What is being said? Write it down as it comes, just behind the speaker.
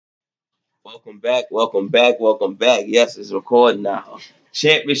Welcome back, welcome back, welcome back. Yes, it's recording now.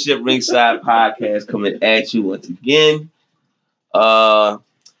 Championship Ringside Podcast coming at you once again. Uh,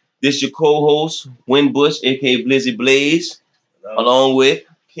 this your co-host, Winbush, aka Blizzy Blaze, along with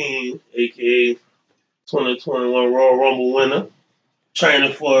King, aka 2021 Royal Rumble winner,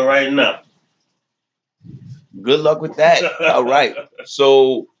 training for it right now. good luck with that. All right.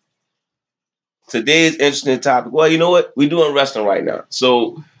 So today's interesting topic. Well, you know what? We're doing wrestling right now.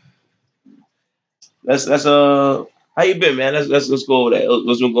 So let's how you been, man? Let's go over that.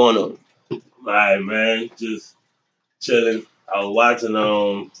 What's been going on? Alright, man, just chilling. I was watching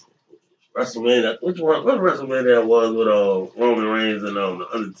WrestleMania. What WrestleMania that was with Roman Reigns and the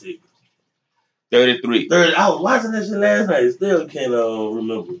Undertaker? 33. I was watching that shit last night. Still can't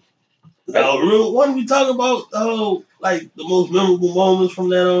remember. I remember when we talk about like the most memorable moments from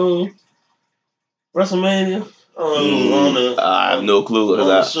that WrestleMania. I have no clue.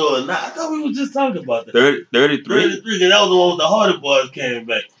 Sure. Nah, I thought we were just talking about that. 33? 33, because that was the one with the Hardy Boys came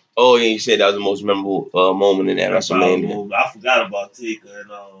back. Oh, yeah, you said that was the most memorable moment in that WrestleMania. I forgot about Taker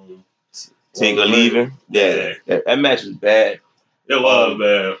and Taker leaving? Yeah, that match was bad. It was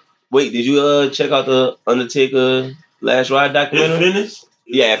bad. Wait, did you check out the Undertaker Last Ride documentary? It finished?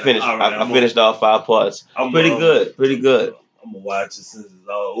 Yeah, it finished. Right, I finished all 5 parts. Pretty good. I'm gonna watch it since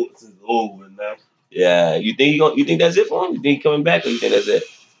it's over now. Yeah, you think that's it for him? You think he coming back, or you think that's it?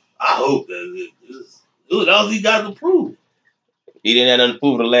 I hope that's it. That was he got to prove. He didn't have nothing to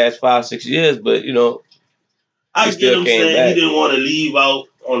prove the last 5-6 years, but I get him saying back. He didn't want to leave out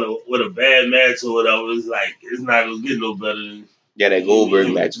with a bad match or whatever. It's like it's not gonna get no better than that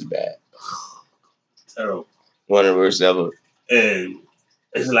Goldberg match was bad. Terrible. One of the worst ever. And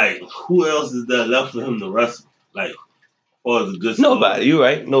it's like, who else is there left for him to wrestle? Like, or is a good nobody. You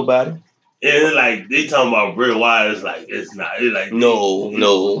right? Nobody. And like they talking about Bray Wyatt, it's like it's not. It's like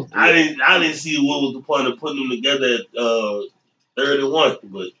no. I didn't see what was the point of putting them together at 31,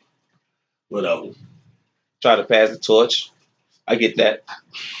 but whatever. Try to pass the torch. I get that.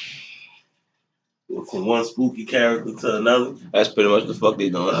 From one spooky character to another. That's pretty much the fuck they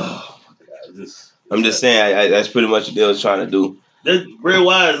doing. Oh, God, I'm just saying that's pretty much what they was trying to do. Bray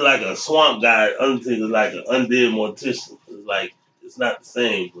Wyatt is like a swamp guy. Undertaker is like an undead mortician. It's like it's not the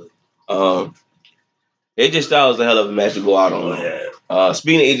same, but. AJ Styles was a hell of a match to go out on. Yeah.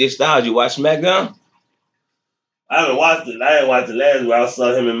 Speaking of AJ Styles, you watch SmackDown? I haven't watched it. I didn't watch it last week. I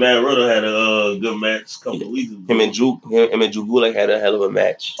saw him and Matt Riddle had a good match a couple of weeks ago. Him and Drew Gulak had a hell of a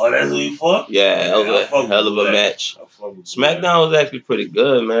match. Oh, that's who you fought? Yeah, that was a hell of a match. SmackDown was actually pretty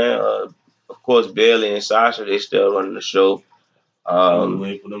good, man. Of course, Bayley and Sasha, they still running the show. I'm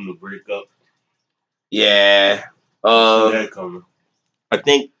waiting for them to break up. Yeah. See that coming. I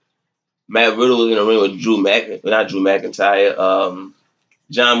think Matt Riddle was in the ring with not Drew McIntyre,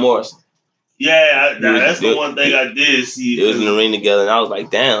 John Morrison. Yeah, that's the one thing I did see. They was in the ring together, and I was like,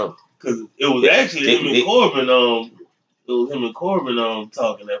 damn. Because it was actually him and Corbin. It was him and Corbin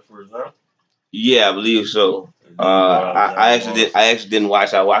talking at first, huh? Yeah, I believe so. I actually didn't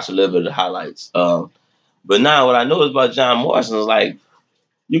watch. I watched a little bit of the highlights. But now what I know is about John Morrison is like,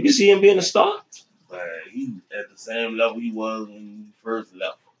 you can see him being a star. He's at the same level he was when he first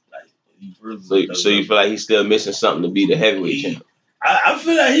left. So you feel like he's still missing something to be the heavyweight champion? I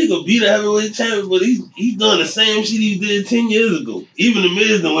feel like he could be the heavyweight champion, but he's doing the same shit he did 10 years ago. Even the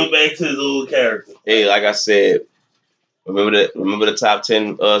Miz then went back to his old character. Hey, like I said, remember the top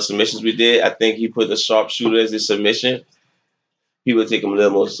 10 submissions we did? I think he put the sharpshooter as his submission. People take him a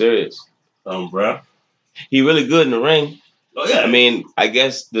little more serious. Bro. He really good in the ring. Oh yeah. I mean, I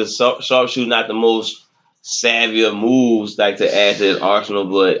guess the sharpshooter not the most savvy of moves like to add to his arsenal,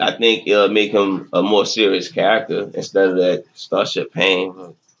 but I think it'll make him a more serious character instead of that Starship Pain.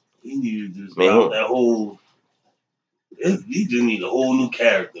 He needed to just that whole. He just need a whole new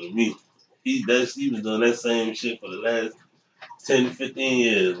character to me. He been doing that same shit for the last 10, 15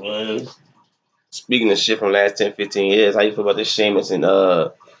 years, man. Speaking of shit from the last 10, 15 years, how you feel about this Sheamus and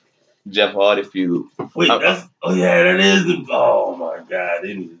Jeff Hardy feud? Wait, that is the. Oh my God,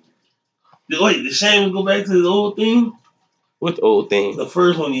 wait, did Sheamus go back to his old thing? What old thing? The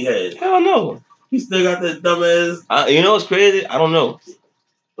first one he had. Hell no. He still got that dumbass. You know what's crazy? I don't know.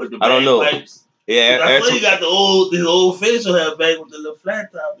 I don't know. Pipes. Yeah, I thought he got his old facial hair back with the little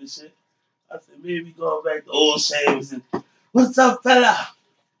flat top and shit. I said maybe going back to old Sheamus and what's up, fella?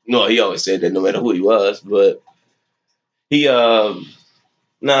 No, he always said that no matter who he was, but he I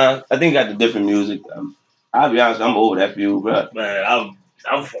think he got the different music. I'll be honest, I'm over that feud, bro. Man,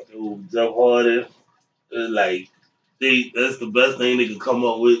 I'm fucking over Jeff Hardy. It's like that's the best thing they could come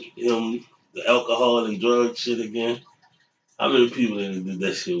up with, him, the alcohol and drug shit again. How many people did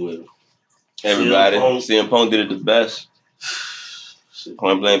that shit with him? Everybody. CM Punk did it the best.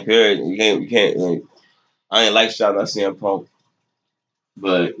 Point blank period. You can't. Like, I ain't like shouting out CM Punk,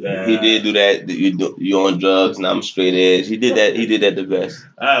 but he did do that. You on drugs and I'm straight edge. He did that. He did that the best.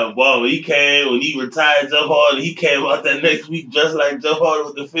 Boy, when he retired Jeff Hardy, he came out that next week dressed like Jeff Hardy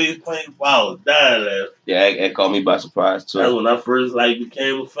with the face paint. Wow, I was dying laughing. Yeah, that caught me by surprise too. That's when I first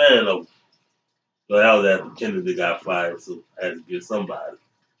became a fan of him. So that was after Kennedy got fired, so I had to get somebody.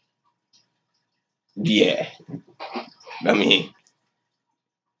 Yeah, I mean.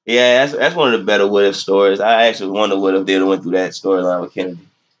 Yeah, that's one of the better what if stories. I actually wonder what if they'd went through that storyline with Kennedy.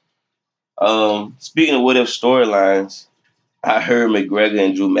 Speaking of what if storylines, I heard McGregor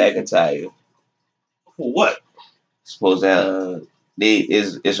and Drew McIntyre. For what? Suppose that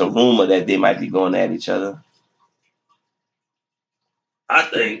it's a rumor that they might be going at each other. I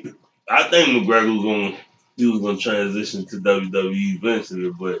think McGregor was gonna transition to WWE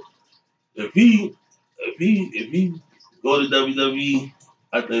eventually, but if he go to WWE,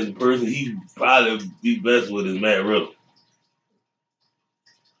 I think the person he probably be best with is Matt Riddle.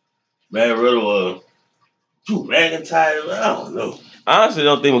 Matt Riddle or Drew McIntyre, I don't know. I honestly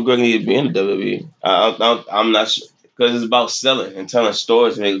don't think McGregor needs to be in the WWE. I'm not sure because it's about selling and telling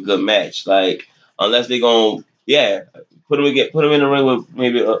stories to make a good match. Like unless they're gonna put him in the ring with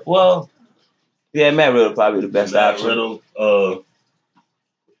maybe Matt Riddle probably the best option. Riddle,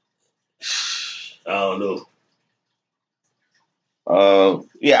 I don't know.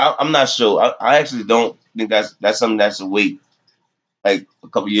 I'm not sure. I actually don't think that's something that's a wait like a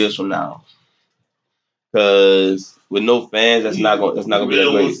couple years from now. Because with no fans, that's not gonna be that great. I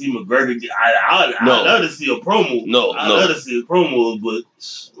don't want to see McGregor. I'd love to see a promo. I'd love to see a promo, but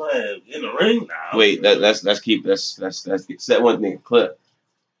man, in the ring now. Wait, let's set one thing clear.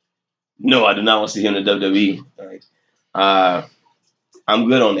 No, I do not want to see him in the WWE. I'm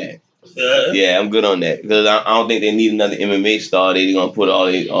good on that. Yeah, I'm good on that because I don't think they need another MMA star. They're gonna put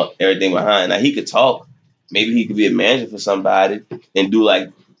everything behind. Now he could talk. Maybe he could be a manager for somebody and do like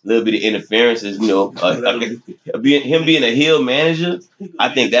a little bit of interferences. Him being a heel manager, I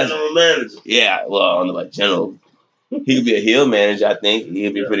think that's general manager. Yeah, well, I don't know about general. He could be a heel manager. I think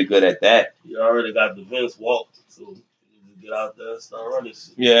he'd be pretty good at that. He already got the Vince walk, so he can get out there and start running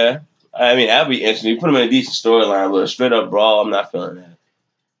shit. Yeah, I mean that'd be interesting. You put him in a decent storyline, but a straight up brawl, I'm not feeling that.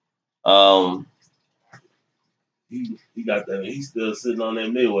 He got that. He's still sitting on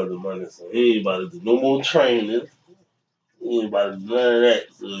that Mayweather money, so he ain't about to do no more training. He ain't about to do none of that.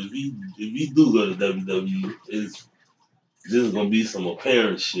 So if he do go to WWE, it's just gonna be some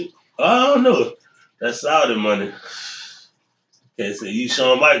apparent shit. I don't know. That Saudi money. Can't say you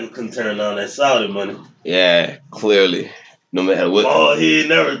Shawn Michaels can turn on that Saudi money. Yeah, clearly. No matter what. Bald head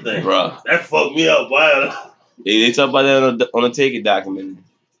and everything. Bro. That fucked me up. Wow. They talk about that on the Taker documentary.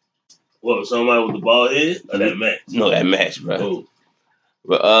 What, somebody with the bald head? Or that match? No, that match, bro. Oh.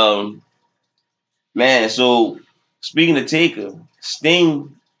 But man, so speaking of Taker,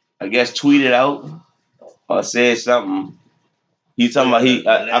 Sting, I guess tweeted out or said something. He talking about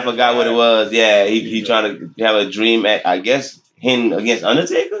I forgot what it was. Yeah, he trying to have a dream match. I guess him against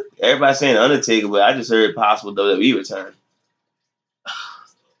Undertaker. Everybody saying Undertaker, but I just heard possible WWE return.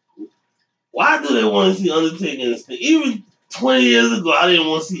 Why do they want to see Undertaker and Sting? Even 20 years ago, I didn't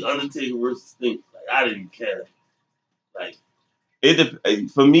want to see Undertaker versus Sting. Like I didn't care. Like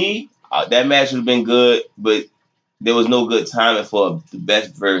for me, that match would have been good, but there was no good timing for the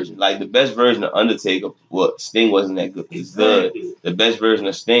best version. Like the best version of Undertaker, Sting wasn't that good. It's good. The best version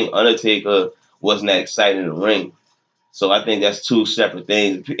of Sting, Undertaker wasn't that exciting in the ring. So I think that's two separate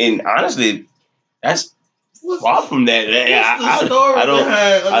things. And honestly, that's far from that. What's the story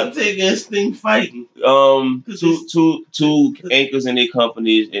behind Undertaker and Sting fighting? Two anchors in their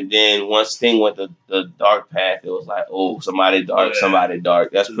companies, and then once Sting went the dark path, it was like, somebody dark, somebody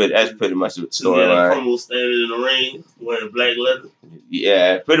dark. That's pretty much the storyline. Promo standing in the ring wearing black leather.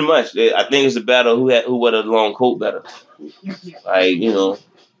 Yeah, pretty much. I think it's a battle who wore the long coat better. Like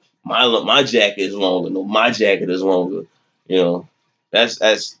my jacket is longer. No, my jacket is longer.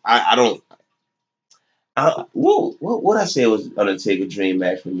 That's I don't. What I say was Undertaker dream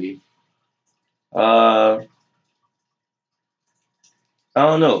match for me. I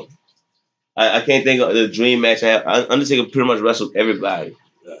don't know. I can't think of the dream match. Undertaker pretty much wrestled everybody.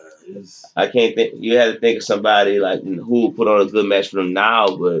 I can't think. You had to think of somebody like who would put on a good match for them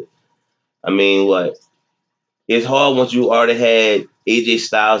now. But I mean, what? It's hard once you already had AJ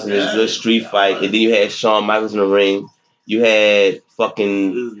Styles in his good street fight, and then you had Shawn Michaels in the ring. You had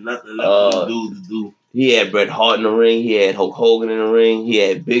fucking. There's nothing left for the dude to do. He had Bret Hart in the ring. He had Hulk Hogan in the ring. He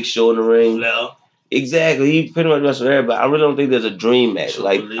had Big Show in the ring. Exactly. He pretty much wrestled everybody. I really don't think there's a dream match.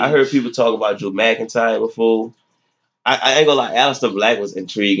 Like Triple I heard H. people talk about Drew McIntyre before. I ain't gonna lie, Aleister Black was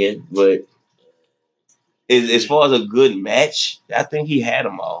intriguing, but as far as a good match, I think he had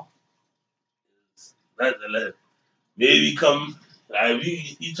them all. Maybe come. Like,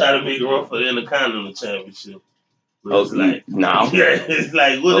 he try to make a run for the Intercontinental Championship. But Oh, it's like, now? yeah, it's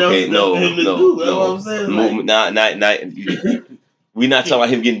like, what else Okay, is there for him to do? That's what I'm saying. Like, We're not talking about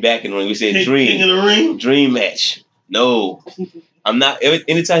him getting back in the ring. We said King of the Ring? Dream match. No. I'm not.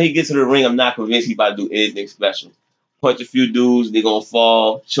 Anytime he gets to the ring, I'm not convinced he about to do anything special. Punch a few dudes, they're gonna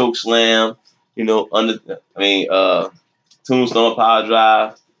fall, choke slam, tombstone power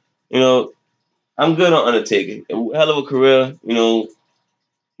drive. I'm good on Undertaker. Hell of a career,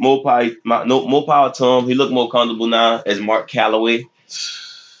 more power, more power to him. He look more comfortable now as Mark Calloway.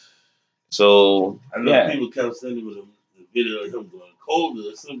 So I know people kept sending me the video of him going cold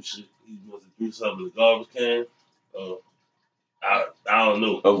or some shit. He must have threw something in the garbage can. I don't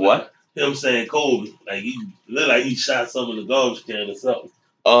know. Of what? Him saying Kobe. Like he looked like he shot something in the garbage can or something.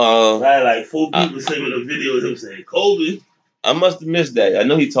 Right, like 4 people sent me the video of him saying Kobe. I must have missed that. I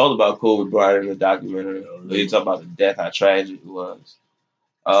know he talked about Kobe Bryant in the documentary. He talked about the death, how tragic it was.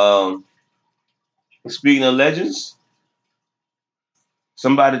 Speaking of legends,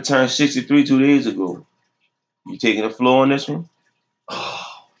 somebody turned 63 2 days ago. You taking the floor on this one?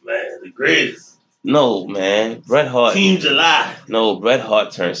 Oh man, the greatest. No, man. Bret Hart. Team July. No, Bret Hart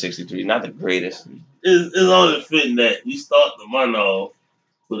turned 63. Not the greatest. It's only fitting that we start the month off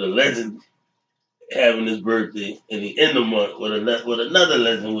with a legend having his birthday, and he end the month with another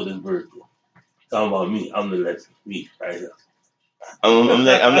legend with his birthday. Talking about me, I'm the legend. Me, right here. I'm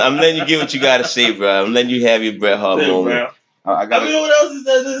letting you get what you gotta say, bro. I'm letting you have your Bret Hart moment. I mean, what else is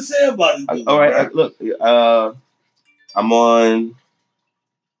there to say about it? All right, look. I'm on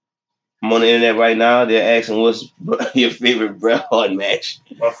the internet right now. They're asking what's your favorite Bret Hart match.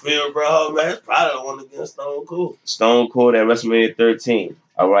 My favorite Bret Hart match probably the one against Stone Cold. Stone Cold at WrestleMania 13.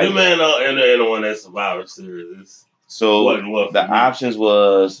 All right. The man and the one that Survivor Series. So the options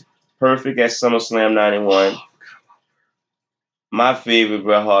was Perfect at SummerSlam 91. My favorite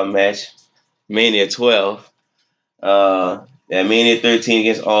Bret Hart match, Mania 12. Mania 13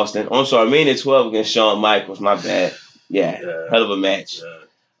 against Austin. Oh, I'm sorry, Mania 12 against Shawn Michaels. My bad. Yeah. Hell of a match.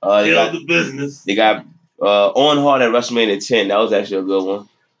 They got the business. They got Owen Hart at WrestleMania 10. That was actually a good one.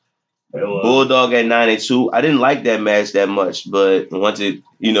 Bulldog at 92. I didn't like that match that much, but once I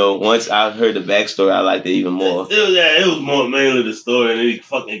heard the backstory, I liked it even more. It was more mainly the story, and they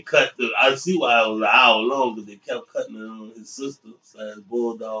fucking cut I see why it was an hour long, because they kept cutting it on his sister, his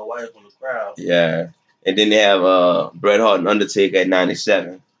Bulldog wife on the crowd. Yeah. And then they have Bret Hart and Undertaker at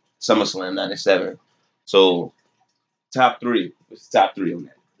 97. SummerSlam 97. So, top three. What's the top three on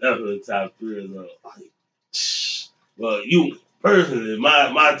that? Definitely top three is well, you personally,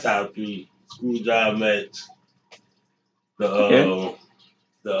 my top three Screwjob match. What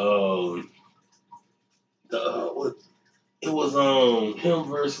it was him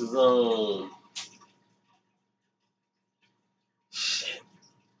versus shit.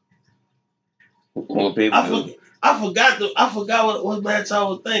 I forgot what match I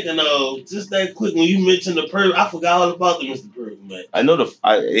was thinking of. Just that quick when you mentioned the Perv, I forgot all about the Mr. Perv match. I know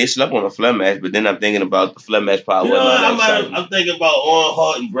they slept on the Flair match, but then I'm thinking about the Flair match probably I'm thinking about Owen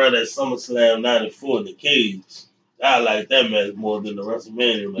Hart and Bret at SummerSlam 94 in the cage. I like that match more than the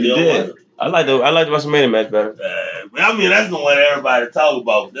WrestleMania match. You did. I like the WrestleMania match better. I mean, that's the one everybody talk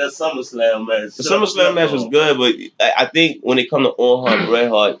about. That SummerSlam match. The SummerSlam match was good, but I think when it comes to Owen Hart, Bret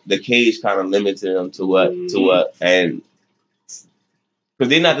Hart, the cage kind of limited them to what, and because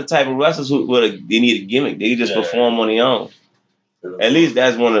they're not the type of wrestlers who they need a gimmick. They just perform on their own. At least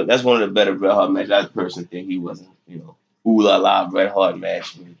that's one of the better Bret Hart matches. I personally think he wasn't, ooh la la Bret Hart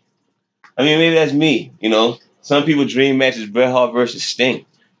match. I mean, maybe that's me. Some people dream matches Bret Hart versus Sting.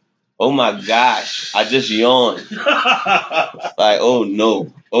 Oh my gosh, I just yawned. Like, oh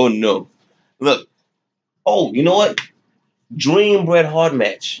no. Look, you know what? Dream Bret Hart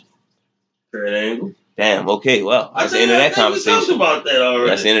match. Kurt Angle. Damn. Okay. Well, that's the end of that conversation. We talked about that already.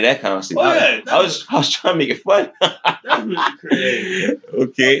 That's the end of that conversation. Oh, yeah, I was trying to make it fun. That's really crazy.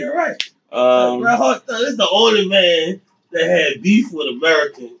 Okay. You're right. Bret Hart is the only man that had beef with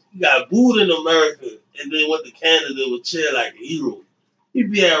America. He got booed in America and then went to Canada with cheer like a hero. He'd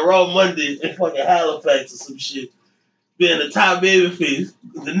be at Raw Monday in fucking Halifax or some shit, being the top babyface.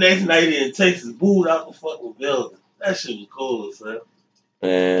 The next night in Texas, booed out the fucking building. That shit was cool, son.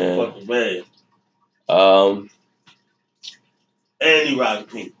 Man. Fucking man. And he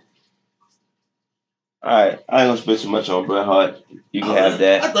rocked pink. All right. I ain't gonna spend too much on Bret Hart. You can have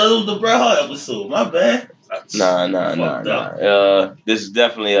that. I thought it was the Bret Hart episode. My bad. Nah. This is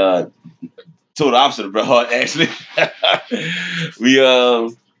definitely total opposite of Bret Hart. Actually, we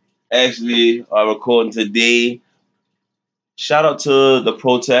actually are recording today. Shout out to the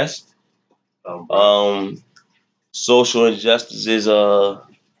protest. Social injustices.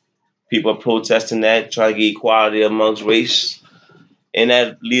 People are protesting that, trying to get equality amongst race, and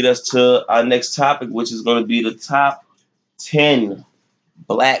that lead us to our next topic, which is going to be the top 10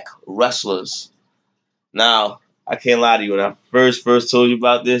 black wrestlers. Now, I can't lie to you. When I first told you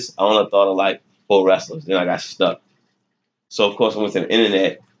about this, I only thought of like 4 wrestlers. Then I got stuck. So of course I went to the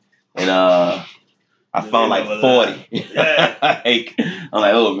internet and I found like 40. Yeah. I'm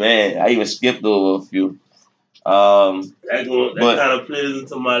like, oh man, I even skipped over a few. That kind of plays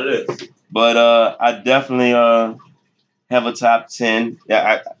into my list. But I definitely have a top 10.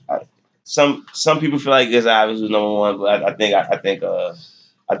 Yeah, some people feel like it's obvious was number one, but I think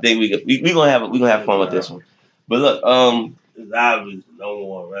we gonna have fun with this one. But look, it's obvious number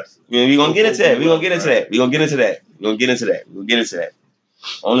one wrestler. We gonna get into that. We gonna get into that.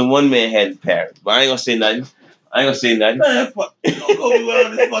 Only one man had the parrot, but I ain't gonna say nothing. Man, fuck. Don't go me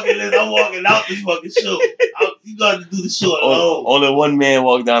on this fucking list. I'm walking out this fucking show. You got to do the show alone. Only one man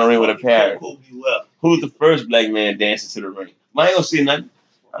walked down the ring with a parrot. Who's the first black man dancing to the ring? I ain't gonna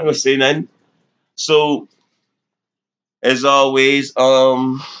say nothing. So, as always, we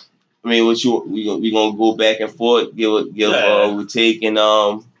gonna go back and forth, give we take, and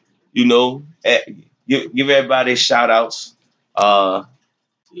give everybody shout outs.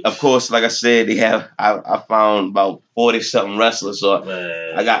 Of course, like I said, they have. I found about 40 something wrestlers, so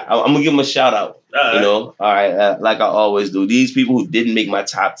I'm gonna give them a shout out. All right, like I always do. These people who didn't make my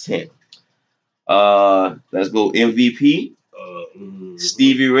top 10. Let's go MVP.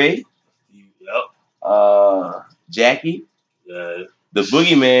 Stevie Ray. Yep. Jackie. Yeah. The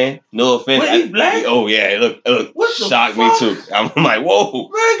Boogeyman. No offense. Wait, he's black? Oh yeah, look. What shocked me too. I'm like, whoa.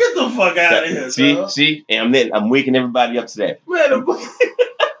 Man, get the fuck out of here. See, and I'm waking everybody up to that. Man,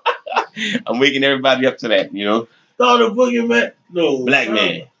 I'm waking everybody up to that. Thought the Boogeyman. No. Black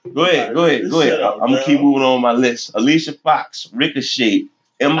man. Go ahead. I'm gonna keep moving on my list. Alicia Fox, Ricochet,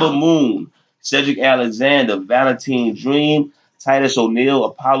 Ember Moon, Cedric Alexander, Valentine Dream, Titus O'Neil,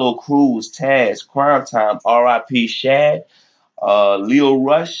 Apollo Crews, Taz, Crime Time, R.I.P. Shad, Leo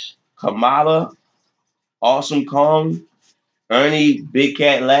Rush, Kamala, Awesome Kong, Ernie Big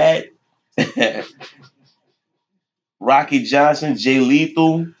Cat Lad, Rocky Johnson, Jay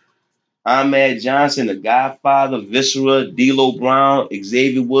Lethal, Ahmad Johnson, The Godfather, Viscera, D'Lo Brown,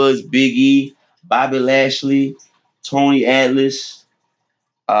 Xavier Woods, Big E, Bobby Lashley, Tony Atlas.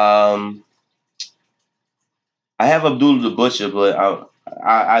 I have Abdullah the Butcher, but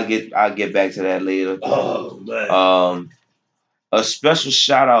I'll get back to that later. Oh man. A special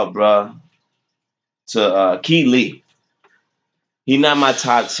shout out, bro, to Keith Lee. He not my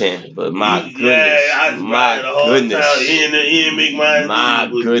top 10, but my goodness, He didn't make mine. My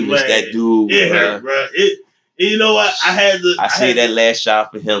goodness, that dude. It hurt, bro. You know what? I say that last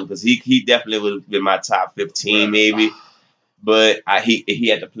shot for him because he definitely would have been my top 15 maybe, but he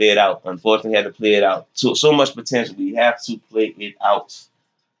had to play it out. Unfortunately, he had to play it out. So much potential. We have to play it out.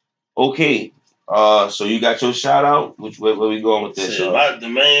 Okay. So you got your shout out. Where we going with this? The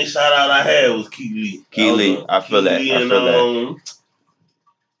main shout out I had was Keith Lee. I feel that.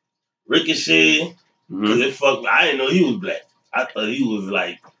 Ricochet, because it fucked me. I didn't know he was black. I thought he was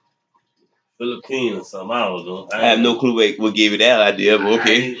like Philippine or something. I don't know. I have no clue what gave you that idea, but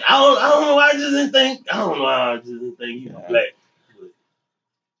okay. I don't know why I just didn't think. I don't know why I just didn't think he was black.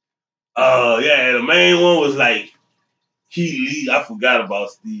 Yeah, the main one was like Keith Lee. I forgot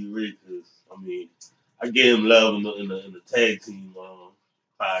about Steve Ray because I gave him love in the tag team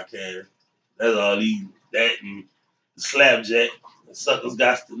podcast. That's all that and the Slapjack. The suckers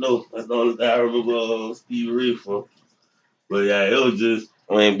got to know. That's the only thing I remember Steve Ray from. But yeah, it was just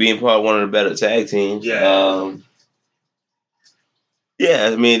being part of one of the better tag teams. Yeah.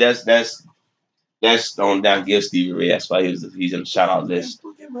 That's on down give Stevie Ray. That's why he's in the shout out list.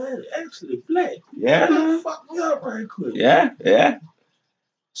 Man, actually black. Yeah. Fuck me up right quick. Yeah.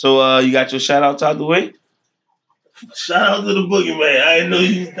 So you got your shout outs out the way? Shout out to the Boogeyman. I didn't know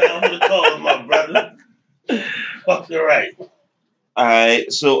you was down for the cause, my brother. Fuck you right. All right.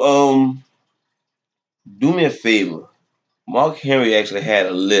 So do me a favor. Mark Henry actually had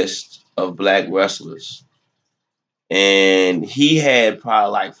a list of black wrestlers. And he had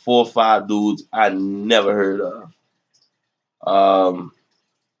probably like 4 or 5 dudes I never heard of.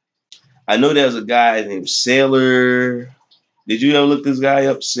 I know there's a guy named Sailor. Did you ever look this guy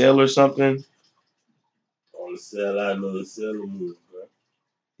up? Sailor something? On the cell, I know the Sailor Moon, bro.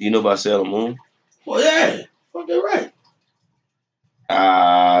 You know about Sailor Moon? Well, yeah, fucking right.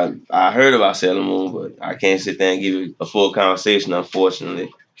 I heard about Sailor Moon, but I can't sit there and give you a full conversation,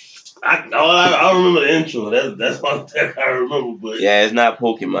 unfortunately. I remember the intro. That's one thing I remember. But yeah, it's not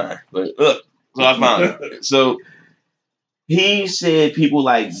Pokemon. But look, so I found it. So he said people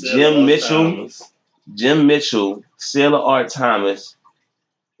like Jim Mitchell, Sailor Art Thomas,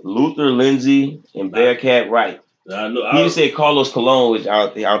 Luther Lindsay, and Bearcat Wright. He said Carlos Colon, which I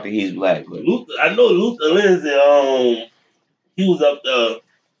don't think he's black. But I know Luther Lindsay. He was up there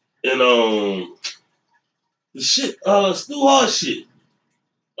in the shit. Stu Hart shit.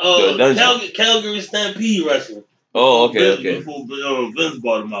 Calgary Stampede wrestling. Oh, okay. Before Vince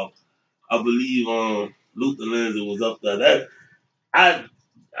bought him out, I believe Luther Lindsay was up there. That I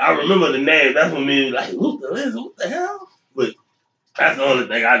remember the name. That's what made me like Luther Lindsay. What the hell? But that's the only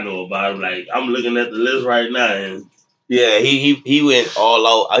thing I know about him. Like I'm looking at the list right now, and yeah, he went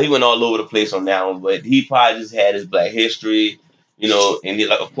all out. He went all over the place on that one, but he probably just had his black history, and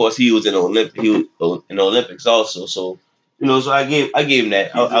of course he was in the Olympics also. So so I gave him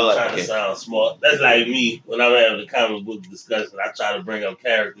that. I like trying to sound smart. That's like me when I'm having a comic book discussion. I try to bring up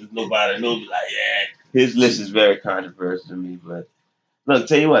characters nobody knows. Be like, yeah. His list is very controversial to me, but look,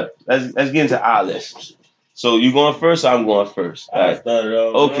 tell you what, let's get into our list. So you going first, or I'm going first? I started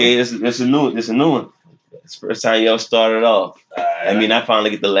off. Okay, this is a new one. It's the first time y'all started off. I finally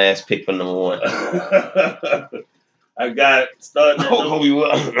get the last pick for number one. I got started.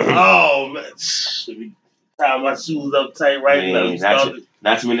 Oh man, tie my shoes up tight right now.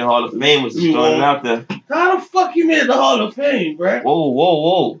 Not too many Hall of Famers starting out there. How the fuck you made the Hall of Fame, bro?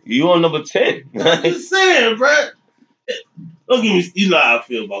 Whoa! You on number 10? I'm just saying, bro. Don't give me. You know how I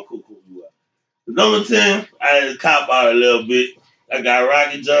feel about Coco. Number 10, I had to cop out a little bit. I got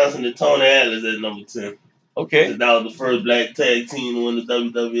Rocky Johnson and Tony Atlas at number 10. Okay. That was the first black tag team to win the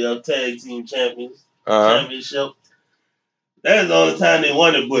WWF Tag Team Championship. That's the only time they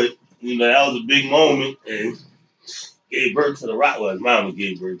won it, but that was a big moment and gave birth to the Rock. Well, his mama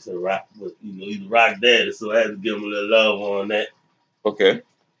gave birth to the Rock, but he's the Rock daddy, so I had to give him a little love on that. Okay.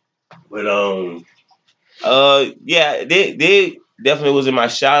 But yeah, they definitely was in my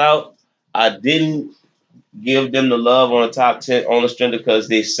shout out. I didn't give them the love on the top 10 on the strength because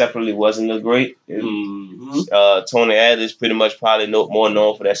they separately wasn't as great. Tony Atlas pretty much probably more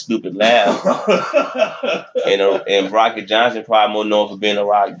known for that stupid laugh, and Rocky Johnson probably more known for being a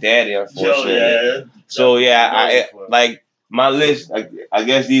Rock daddy, unfortunately. So I like my list. I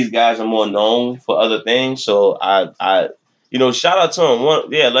guess these guys are more known for other things. So I shout out to them.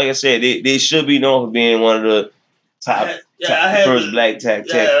 Like I said, they should be known for being one of the top. First black tag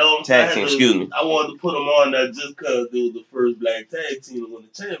team. Excuse me. I wanted to put them on there just because they was the first black tag team to win the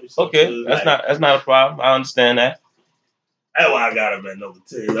championship. Okay, that's not a problem. I understand that. That's why I got him at number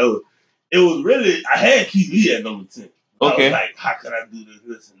 10. It was really I had Keith Lee at number 10. Okay. I was like, how can I do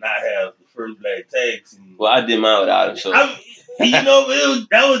this and not have the first black tag team? Well, I did mine without him. So that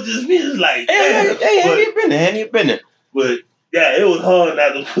was just me. It's like, have you been there? But yeah, it was hard not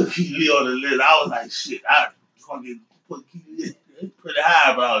to put Keith Lee on the list. I was like, shit, I fucking put Keith Lee pretty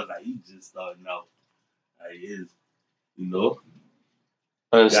high, but I was like, he just starting out. Like, he is,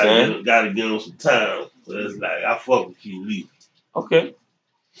 Understand? Gotta give him some time. So it's like, I fuck with Keith Lee. Okay.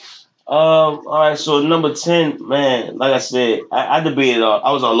 All right, so number 10, man, like I said, I debated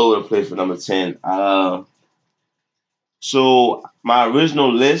I was all over the place for number 10. So my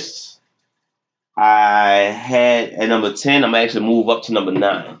original list, I had at number 10, I'm actually move up to number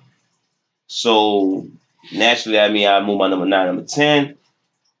 9. So naturally, I moved my number 9, number 10,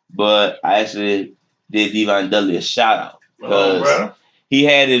 but I actually did Devon Dudley a shout out because he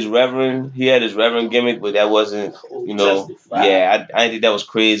had his reverend gimmick, but that wasn't, I didn't think that was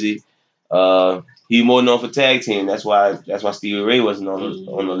crazy. He more known for tag team. That's why Stevie Ray wasn't on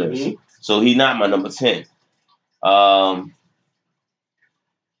the list. So he not my number 10.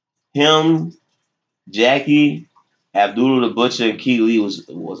 Him, Jackie, Abdullah the Butcher, and Keith Lee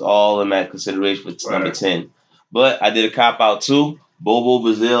was all in that consideration for number 10. But I did a cop out too. Bobo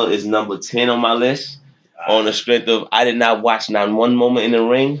Brazil is number 10 on my list. On the strength of I did not watch not one moment in the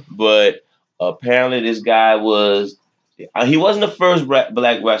ring, but apparently this guy he wasn't the first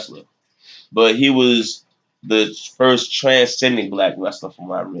black wrestler, but he was the first transcending black wrestler from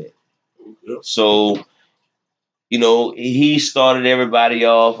what I read. So, he started everybody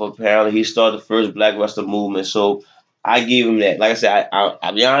off. Apparently, he started the first black wrestler movement. So I gave him that. Like I said,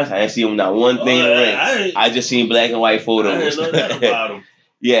 I'll be honest, I didn't see him not one thing in the ring. I just seen black and white photos. I didn't know that about him.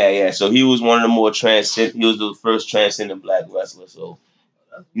 Yeah. So he was one of the more he was the first transcendent black wrestler. So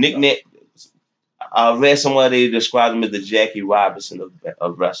nickname, I read somewhere they described him as the Jackie Robinson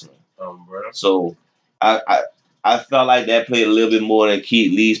of wrestling. Bro. So I felt like that played a little bit more than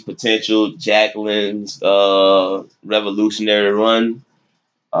Keith Lee's potential, Jacqueline's revolutionary run.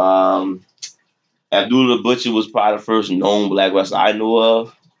 Abdullah the Butcher was probably the first known black wrestler I know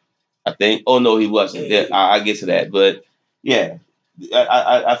of. I think. Oh no, he wasn't. Yeah, I get to that, but yeah,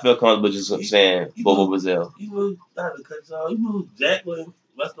 I feel comfortable just saying Bobo Brazil. You moved not to cut you off. You moved Jacqueline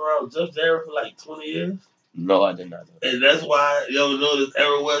messed around with Jeff Jarrett for like 20 years. No, I did not know. And that's why you ever notice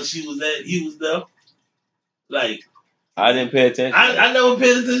everywhere she was at, he was there. Like I didn't pay attention. I never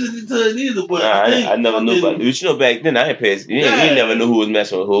paid attention to it either, but nah, I never knew about it. You know, back then I didn't pay attention. You never knew who was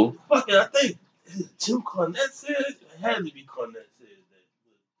messing with who. Fucking, I think Jim Cornette said it. It had to be Cornette said that.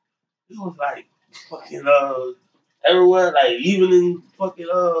 It was like fucking everywhere, like even in fucking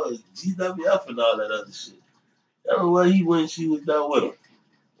GWF and all that other shit. Everywhere he went, she was there with him.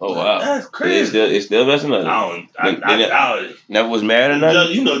 Oh wow, that's crazy. It's still messing with him. I doubt it. Never was married or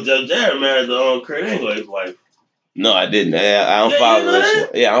nothing. You know, Jeff Jarrett married the Kurt Angle's wife. No, I didn't. I don't follow the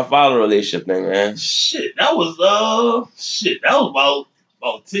relationship. Yeah, I don't follow the relationship thing, man. Shit, that was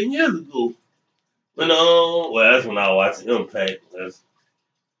about 10 years ago. When well, that's when I was watching Impact. That's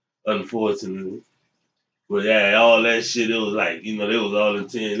unfortunate. But yeah, all that shit, it was like, you know, they was all in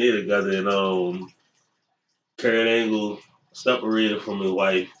TNA together, and Kurt Angle separated from his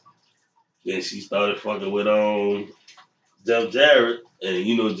wife. Then she started fucking with Jeff Jarrett, and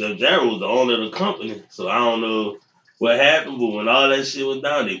you know Jeff Jarrett was the owner of the company. So I don't know what happened, but when all that shit went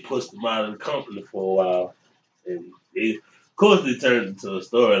down, they pushed him out of the company for a while, and of course they turned into a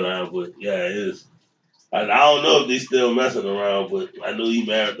storyline. But yeah, it is. I don't know if they still messing around, but I know he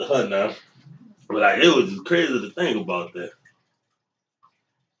married to her now. But like, it was just crazy to think about that.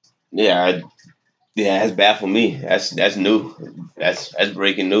 Yeah, that's bad for me. That's new. That's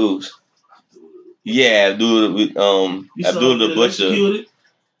breaking news. Yeah, Abdullah the Butcher. Executed?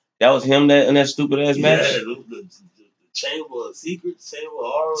 That was him that in that stupid ass match. Yeah, the Chamber of Secrets, Chamber of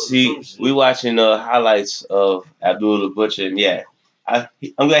Horror. See, we watching highlights of Abdullah the Butcher, and yeah, I'm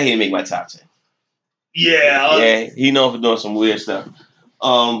glad he didn't make my top 10. Yeah, he known for doing some weird stuff.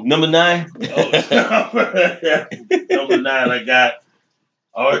 Number 9. Number 9, I got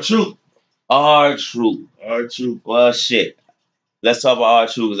R-Truth. R-Truth. Well, shit. Let's talk about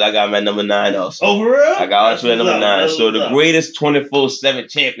R-Truth because I got him at number 9 also. Oh, for real? I got R-Truth at number 9. So the greatest 24/7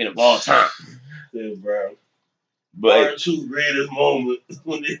 champion of all time. Yeah, bro. But R-Truth's greatest moment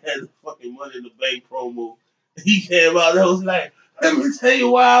when they had the fucking Money in the Bank promo. He came out and was like, let me tell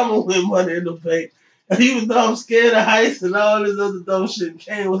you why I'm going to win Money in the Bank. Even though I'm scared of heights and all this other dumb shit, and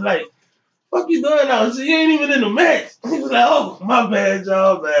Kane was like, fuck you doing now? So you ain't even in the match. He was like, oh, my bad,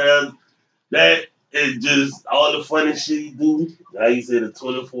 y'all, man. That is just all the funny shit he do. Like you said, the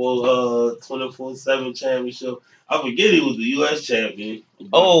 24/7 championship. I forget he was the U.S. champion.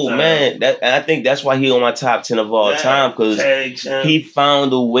 Oh, man. I think that's why he on my top 10 of all time, because he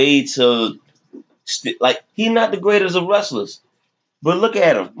found a way to, he's not the greatest of wrestlers. But look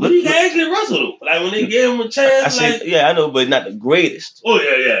at him. But he can actually wrestle. Like when they gave him a chance. I know, but not the greatest. Oh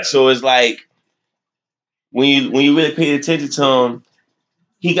yeah. So it's like when you really pay attention to him,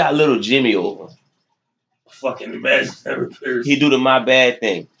 he got little Jimmy over. Fucking imaginary person. He do the my bad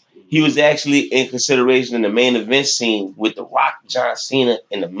thing. He was actually in consideration in the main event scene with The Rock, John Cena,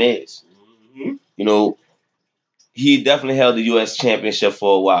 and The Miz. Mm-hmm. You know, he definitely held the U.S. championship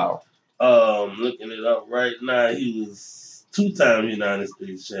for a while. Looking it up right now, he was 2-time United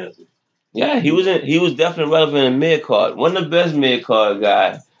States champion. Yeah, he was definitely relevant in mid card. One of the best mid card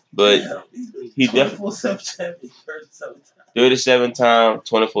guys, but he definitely 24/7 champion, 37-time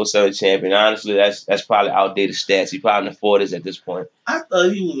 24/7 champion. Honestly, that's probably outdated stats. He probably in the 40s at this point. I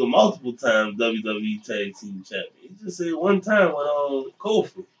thought he was a multiple-time WWE Tag Team champion. He just said one time with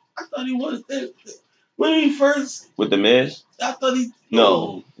Kofi. I thought he won it when he first with the Miz. I thought he he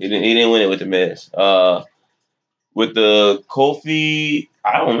didn't win it with the Miz. With the Kofi,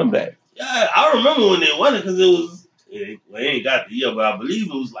 I don't remember that. Yeah, I remember when they won it because it was. We ain't got the year, but I believe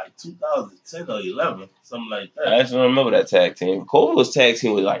it was like 2010 or 11, something like that. I just don't remember that tag team. Kofi was tag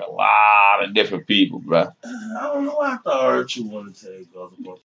team with like a lot of different people, bro. I don't know why I thought R-Truth won the tag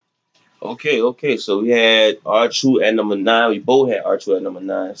team. Okay. So we had R-Truth at number 9. We both had R-Truth at number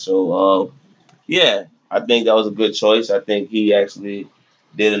 9. So, yeah, I think that was a good choice. I think he actually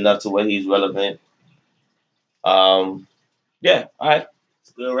did enough to where he's relevant. Yeah, all right.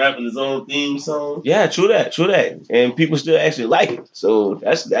 Still rapping his own theme song. Yeah, true that, and people still actually like it. So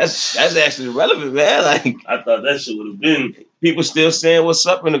that's actually relevant, man. Like I thought that shit would have been. People still saying "What's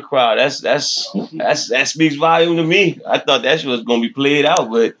up" in the crowd. That speaks volume to me. I thought that shit was gonna be played out,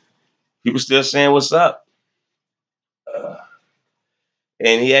 but People still saying what's up. Uh,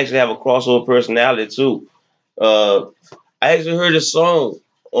 And he actually have a crossover personality too. Uh, I actually heard his song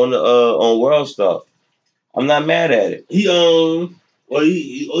on World Star. I'm not mad at it. he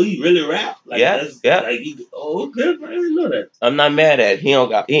really rap? Like Yeah, that's yeah. like he okay, I didn't know that. I'm not mad at it. He don't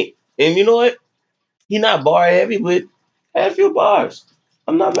got and you know what? He not bar heavy, but had a few bars.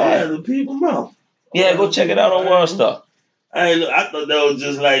 I'm not I mad. had to peep him out. Yeah, go check it out on World Star. I thought that was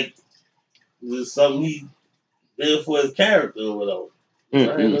just like just something he did for his character or whatever. I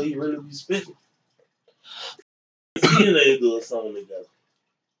didn't know he really be spitting. See they do a song together.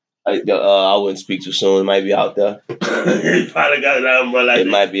 I wouldn't speak too soon. It might be out there. He probably got it out, but like It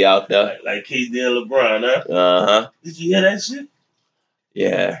might be out there. like KD and LeBron, huh? Uh-huh. Did you hear that shit?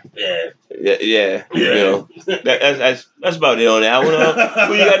 Yeah. Yeah. You know, that's about it on that.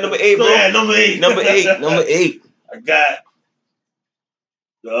 Who you got number 8, bro? Yeah, number 8. Number 8. I got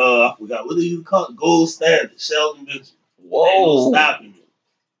I forgot what do you call it? Gold standard, Shelton Benjamin. Whoa. Ain't no stopping me.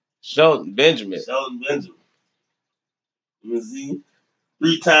 Shelton Benjamin. Let me see.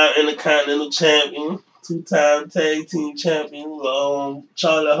 3-time Intercontinental Champion, 2-time Tag Team Champion,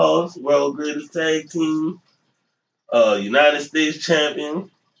 Charlie Horse, World Greatest Tag Team, United States Champion,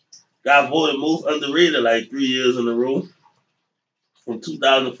 got voted most underrated like 3 years in a row, from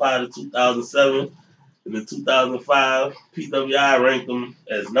 2005 to 2007. And in 2005, PWI ranked him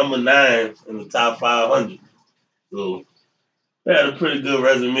as number 9 in the top 500. So he had a pretty good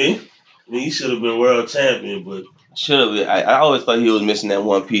resume. I mean, he should have been world champion, but should have been. I always thought he was missing that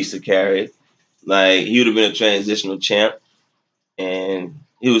one piece to carry it. Like he would have been a transitional champ, and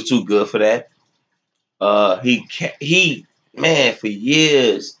he was too good for that. He man for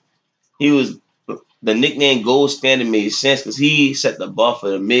years he was the nickname Gold Standard made sense because he set the bar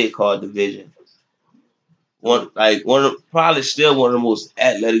for the mid card division. Probably still one of the most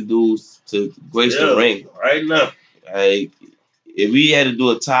athletic dudes to grace the ring right now. Like if we had to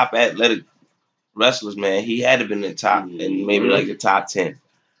do a top athletic wrestlers, man, he had to been in the top and maybe like the top 10.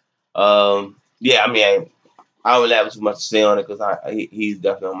 Yeah, I mean, I don't really have too much to say on it because he's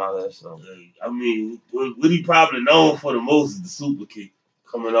definitely on my list. So I mean, what he probably known for the most is the super kick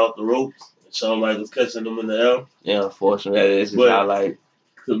coming off the ropes. Shawn Michaels catching him in the air. Yeah, unfortunately, that is his highlight.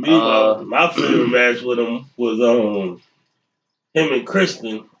 To me, my favorite match with him was him and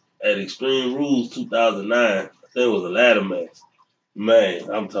Christian at Extreme Rules 2009. I think it was a ladder match. Man,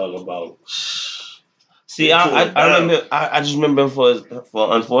 I'm talking about. See, I remember. I just remember for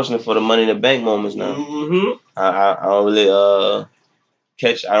unfortunate for the Money in the Bank moments now. Mm-hmm. I don't really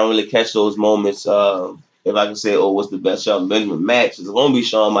catch. I don't really catch those moments. If I can say, oh, what's the best Shelton Benjamin match? It's gonna be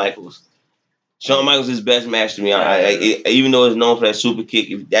Shawn Michaels. Shawn Michaels is his best match to me. Even though it's known for that super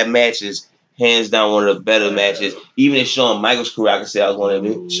kick, if that match is hands down one of the better matches. Even in Shawn Michaels' career, I can say I was one of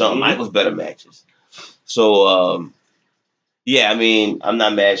the Shawn Michaels' better matches. So, yeah, I mean, I'm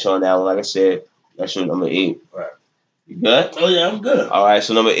not mad at Shawn that one. Like I said, that's your number 8. Right. You good? Oh, yeah, I'm good. All right,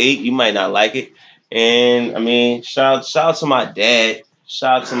 so number 8, you might not like it. And, I mean, shout out to my dad.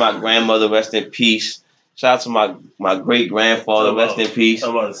 Shout out to my grandmother, rest in peace. Shout out to my great-grandfather, rest in peace.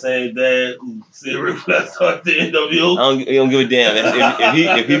 Talking about the same dad who said Ric Flair started the NWO. He don't give a damn.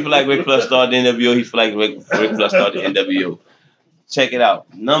 If he feel like Ric Flair started the NWO, he feel like Ric Flair started the NWO. Check it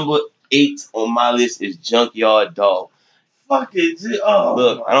out. Number 8 on my list is Junkyard Dog. Fuck it, oh.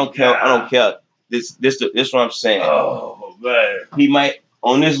 Look, I don't care. This what I'm saying. Oh man. He might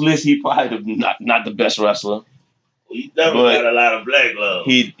on this list. He probably not the best wrestler. He definitely got a lot of black love.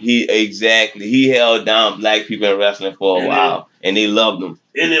 He held down black people in wrestling for a while, and they loved him.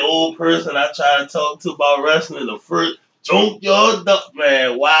 Any old person I try to talk to about wrestling, the first Junkyard Dog,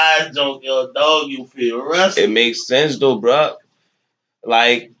 man. Why Junkyard Dog? You feel wrestling? It makes sense though, bro.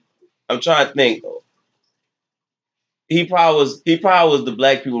 Like I'm trying to think. He probably was the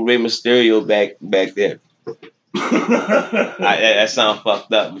black people Rey Mysterio back then. That sounds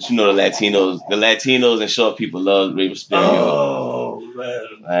fucked up, but you know the Latinos and short people love Rey Mysterio. Oh man!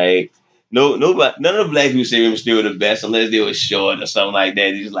 Like nobody, none of the black people say Rey Mysterio the best unless they were short or something like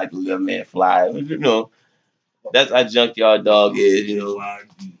that. They just like to let a man fly. But, you know, that's how Junkyard Dog is. You know,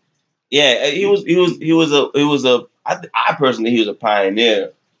 yeah, he was a. I personally he was a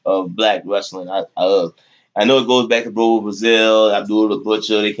pioneer of black wrestling. I know it goes back to Bro Brazil, Abdul the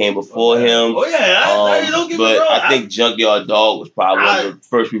Butcher. They came before him. Oh yeah, don't get me wrong. I think Junkyard Dog was probably one of the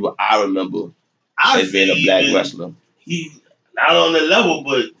first people I remember as being a black wrestler. He not on the level,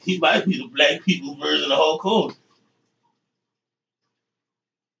 but he might be the black people version of Hulk Hogan.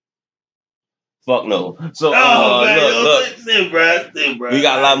 Fuck no. So look, bro. We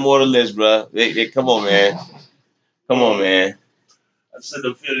got a lot more to list, bro. Come on, man. I should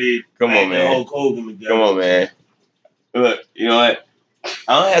affiliate. Come on, man. Hulk Hogan together. Come on, man. Look, you know what?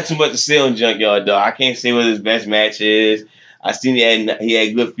 I don't have too much to say on Junkyard Dog. I can't say what his best match is. I seen he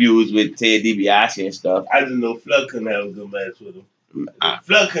had good feuds with Ted DiBiase and stuff. I just know Flood couldn't have a good match with him.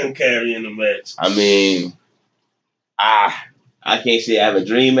 Flood couldn't carry in the match. I mean, I can't say I have a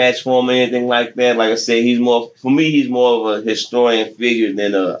dream match for him or anything like that. Like I said, he's more of a historian figure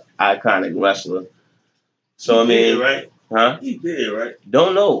than an iconic wrestler. So he did, right? Huh? He did, right?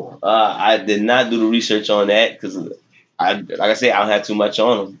 Don't know. I did not do the research on that because like I said, I don't have too much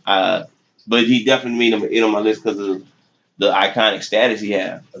on him. But he definitely made him 8 on my list because of the iconic status he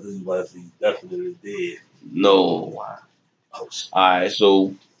has. I think he definitely did. No. All right,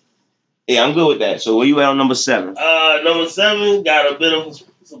 so yeah, I'm good with that. So where you at on number 7? Number 7 got a bit of a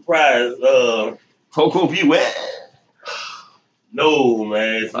surprise. Coco Beware. No,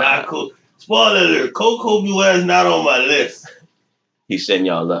 man, it's not cool. Spoiler alert: Coco Beware is not on my list. He's setting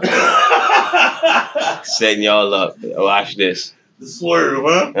y'all up. Setting y'all up. Watch this. The swerve,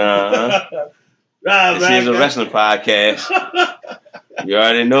 huh? Nah, this is a wrestling podcast. You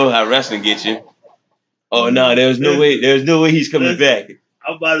already know how wrestling gets you. Oh no, there's no way he's coming back.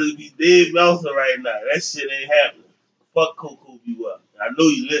 I'm about to be Dave Meltzer right now. That shit ain't happening. Fuck Coco Beware. I know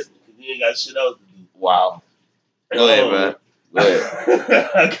you listening because you ain't got shit else to do. Wow. Go ahead, man. Go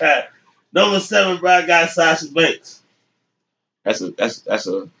ahead. Okay. Number 7, bro, I got Sasha Banks. That's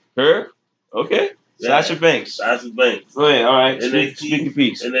a her? Okay. Yeah. Sasha Banks. Sasha Banks. Go ahead, all right. NXT, Speak your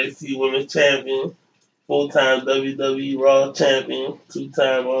piece. NXT Women's Champion, 4-time WWE Raw Champion,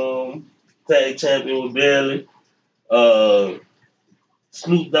 2-time Tag Champion with Bayley,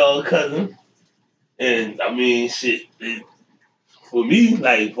 Snoop Dogg cousin. And I mean, shit, for me,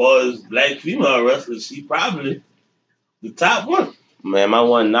 like, as far as black female wrestlers, she probably the top one. Man, my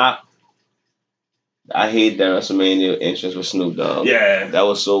one knock, I hate that WrestleMania entrance with Snoop Dogg. Yeah. That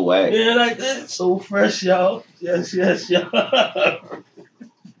was so whack. Yeah, like that. So fresh, y'all. Yes, y'all.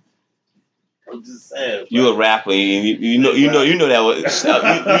 I'm just saying. You a rapper, and you know that was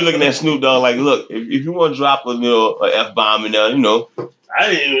you looking at Snoop Dogg like, look, if you want to drop a F-bomb in there, I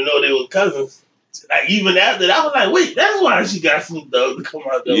didn't even know they were cousins. Like, even after that, I was like, wait, that's why she got Snoop Dogg to come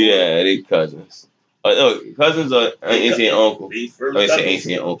out there. Yeah, they cousins. Cousins are auntie and uncle. They first I say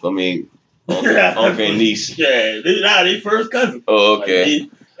auntie and uncle. I mean, uncle and niece. Yeah, they first cousins. Oh, okay.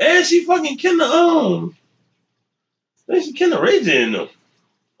 Like, and she fucking Kendra, she Kendra Ray J in them.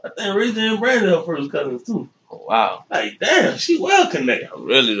 I think Ray J and Brandon are her first cousins too. Oh, wow. Like, damn, she well connected.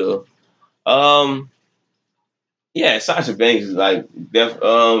 Really though. Yeah, Sasha Banks is like best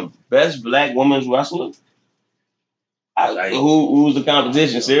black women's wrestler. Who's the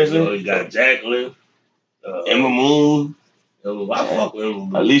competition? Seriously, you got Jacqueline, Emma Moon, I fuck with Emma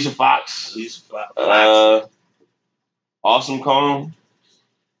Moon. Alicia Fox, Awesome Kong.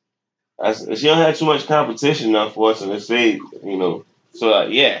 She don't have too much competition, unfortunately. Say, So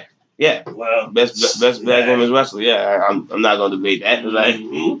yeah. Well, best black women's wrestler. Yeah, I'm not gonna debate that. Like,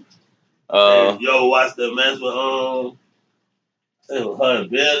 yo, watch the match with it was her and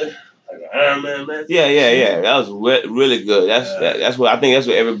Billy, like an Iron Man match. Yeah. That was really good. That's what I think. That's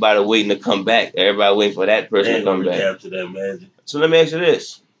what everybody waiting to come back. Everybody waiting for that person to come back. Capture that magic. So let me ask you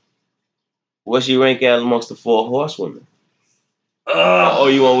this: what's she rank at amongst the 4 horsewomen?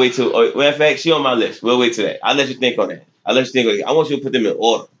 Or you want to wait till? Matter of fact, she on my list. We'll wait till that. I'll let you think on that. I want you to put them in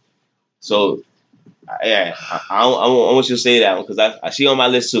order. So, yeah, I want you to say that one because she on my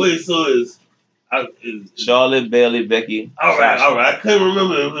list too. Wait, so is Charlotte, Bayley, Becky. All right. I couldn't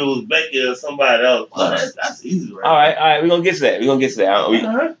remember if it was Becky or somebody else. That's easy, right? All right. We're gonna get to that. All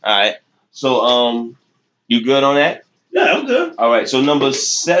right. So, you good on that? Yeah, I'm good. All right. So number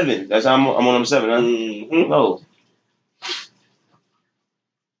 7. That's I'm on number 7, huh? Mm-hmm. No.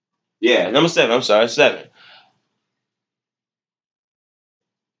 Yeah, number 7. I'm sorry, 7.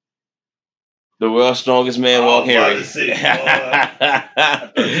 The world's strongest man, Mark Henry.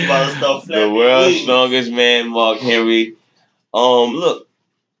 The world's strongest man, Mark Henry. Look,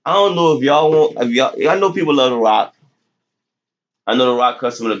 I don't know if y'all want. I know people love The Rock. I know The Rock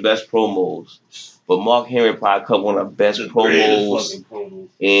cuts some of the best promos, but Mark Henry probably cut one of the best promos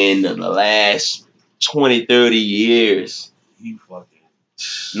in the last 20, 30 years.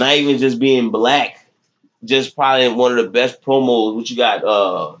 Not even just being black, just probably one of the best promos. What you got?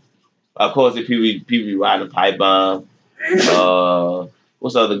 Of course, the people riding a pipe bomb.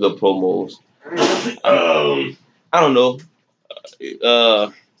 What's other good promos? I don't know.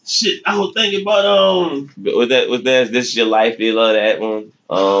 Shit, I was thinking about with that This Is Your Life. They love that one.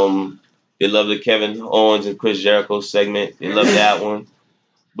 They love the Kevin Owens and Chris Jericho segment. They love that one.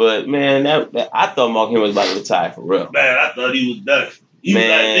 But man, that I thought Mark Henry was about to retire for real. Man, I thought he was done. He was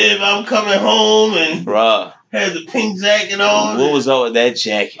like, "Babe, I'm coming home," and bruh, had the pink jacket on. What was up with that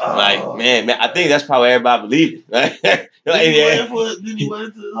jacket? Like, man, I think that's probably everybody believed it. Did he went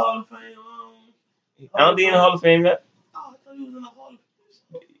into the Hall of Fame? I don't think he's in the Hall of Fame yet. Oh, I thought he was in the Hall of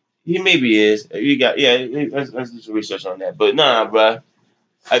Fame. He maybe is. Let's do some research on that. But nah, bruh.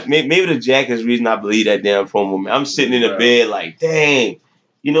 Maybe the jacket is the reason I believe that damn promo, man. I'm sitting in the bed like, dang,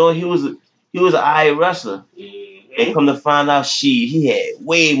 you know, he was an eye wrestler. And come to find out, he had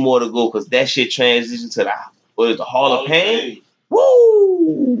way more to go because that shit transitioned to the Hall of Pain.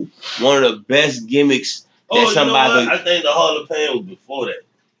 Woo! One of the best gimmicks that somebody. I think the Hall of Pain was before that.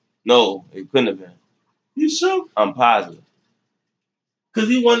 No, it couldn't have been. You sure? I'm positive. Because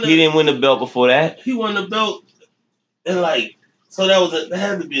he didn't win the belt before that. He won the belt in so that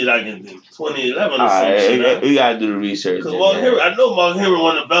had to be like in 2011 or something. We gotta do the research. Because I know Mark Henry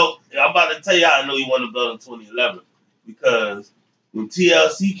won the belt. I'm about to tell you how I know he won the belt in 2011. Because when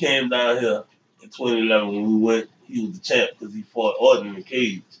TLC came down here in 2011, when we went, he was the champ because he fought Orton in the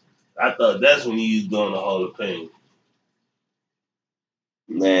cage. I thought that's when he was doing the Hall of Fame.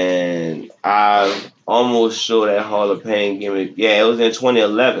 Man, I almost showed that Hall of Fame gimmick. Yeah, it was in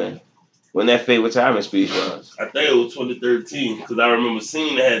 2011 when that fake retirement speech was. I think it was 2013 because I remember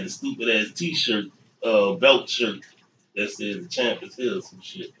seeing it had the stupid ass T-shirt, belt shirt that says the champ is here or some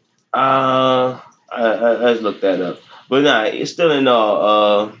shit. Let's look that up. But nah, it's still in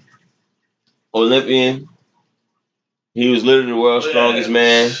Olympian. He was literally the world's strongest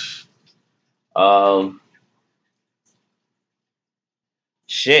man.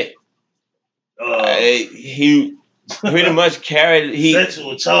 Shit. He pretty much carried.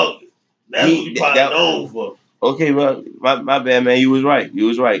 Sexual chocolate. That's what he probably known for. Okay, well, my bad, man. You was right.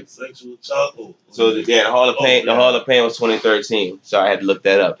 Sexual chocolate. So the Hall of Pain. The Hall of Pain was 2013. So I had to look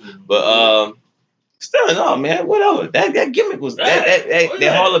that up. But still in all, man. Whatever. That gimmick was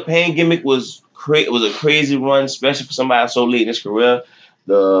that Hall of Pain gimmick was was a crazy run, especially for somebody so late in his career.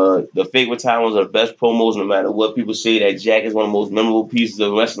 The fake retirement was the best promos, no matter what people say. That Jack is one of the most memorable pieces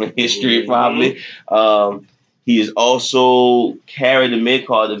of wrestling history, probably. He has also carried the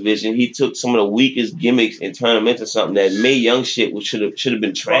mid-card division. He took some of the weakest gimmicks and turned them into something that Mae Young shit should have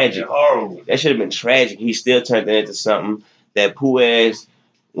been tragic. Horrible. That should have been tragic. He still turned it into something that poo-ass,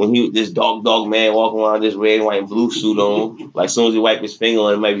 when this dog man walking around this red, white, and blue suit on, like as soon as he wiped his finger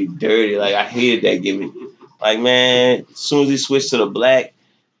on it, might be dirty. Like, I hated that gimmick. Like, man, as soon as he switched to the black,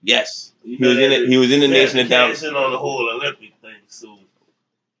 yes. He was in the Nation of Down. On the whole Olympic thing, so.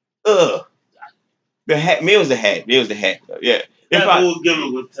 The hat. It was the hat. Yeah. That whole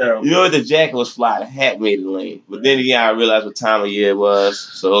gimmick was terrible. You know what? The jacket was fly. The hat made it lame. But then again, I realized what time of year it was.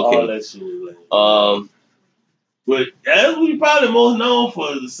 So, okay. All that shit was lame. But that's what he probably most known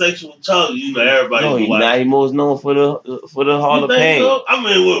for, is the sexual chocolate. You know, everybody. No, he's not. He's most known for the Hall of Pain. So? I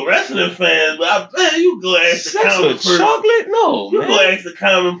mean, with wrestling fans, but you go ask the common person. Chocolate? No, you go ask the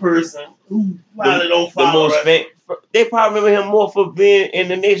common person who probably don't follow wrestling. They probably remember him more for being in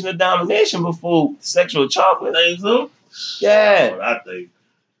the Nation of Domination before Sexual Chocolate. Think so? Yeah. I think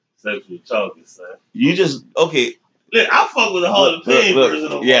Sexual Chocolate, son. You just okay. Look, I fuck with the Hall of Pain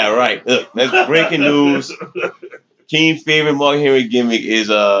version. Yeah, right. Look, that's breaking news. Keen's favorite Mark Henry gimmick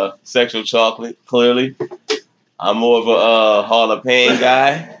is Sexual Chocolate. Clearly, I'm more of a Hall of Pain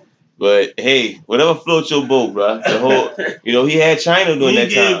guy. But hey, whatever floats your boat, bro. The whole, he had China during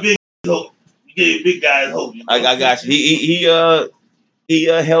that time. You gave big guys hope. I got you. He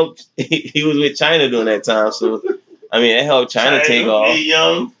helped. He was with China during that time, so I mean, it helped China take off. Mae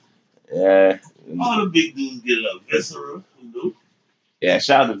Young. Yeah. All the big dudes get a Viscera, Yeah,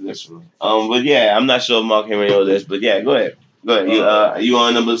 shout out to Viscera. But yeah, I'm not sure if Mark Henry knows this, but yeah, go ahead. You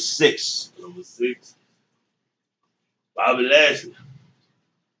on number 6? Number 6. Bobby Lashley.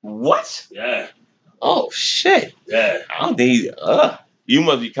 What? Yeah. Oh shit. Yeah. I don't think you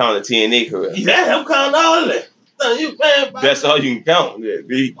must be counting TNA career. Yeah, I'm counting all that. That's all you can count. Yeah.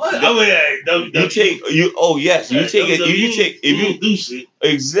 You take you. Oh yes, you take it. You take if you do shit.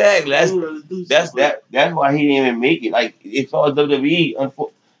 Exactly. That's why he didn't even make it. Like if all WWE.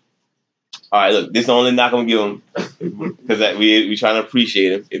 All right, look. This is the only knock I'm gonna give him because we trying to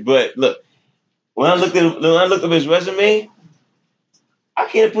appreciate him. But look, when I looked up his resume, I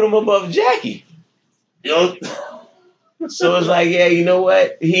can't put him above Jackie. So it's like, yeah, you know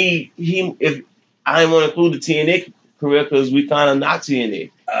what? If I didn't want to include the TNA career because we kind of not TNA.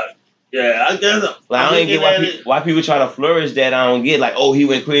 Yeah, I guess. Like, I don't get why people try to flourish that. I don't get like, oh, he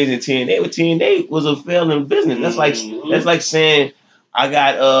went crazy in TNA. But TNA was a failing business. That's like saying I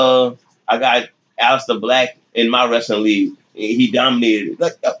got Aleister Black in my wrestling league. He dominated.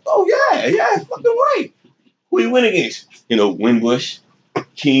 Like, oh yeah, fucking right. Who he win against? Winbush,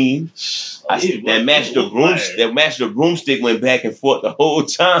 King. That master broomstick went back and forth the whole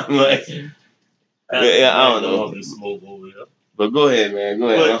time. Like, I don't know. Smoke over here. But go ahead, man. Go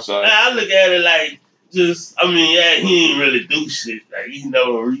ahead. I'm sorry. I look at it like he ain't really do shit. Like, he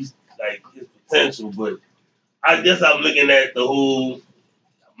never reached like his potential. But I guess I'm looking at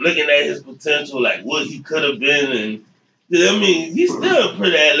his potential, like what he could have been, and he's still a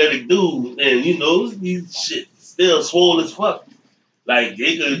pretty athletic dude, and he's still swole as fuck. Like,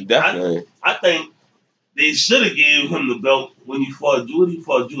 they could definitely. I think they should have gave him the belt when he fought Drew. He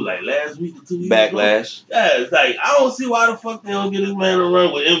fought Drew like last week or 2 weeks Backlash. ago. Yeah, it's like I don't see why the fuck they don't get this man to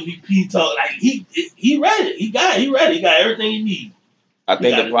run with MVP talk. Like, he ready. He ready. He got everything he needs. I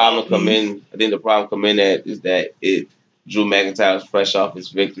think the problem come in is that Drew McIntyre is fresh off his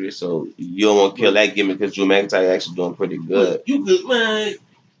victory, so you don't want to kill that gimmick because Drew McIntyre is actually doing pretty good. You could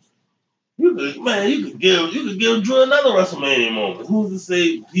give Drew another WrestleMania moment. Who's to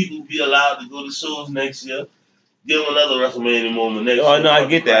say people be allowed to go to shows next year? Give him another WrestleMania moment next year. Oh, no, I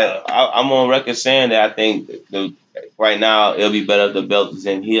get that. I'm on record saying that I think right now it'll be better if the belt is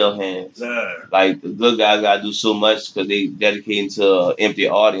in heel hands. Yeah. Like, the good guys got to do so much because they dedicating to an empty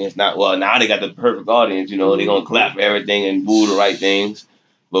audience. Now they got the perfect audience. They're going to clap for everything and boo the right things.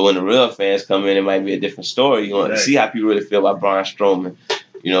 But when the real fans come in, it might be a different story. You're going to see how people really feel about Braun Strowman.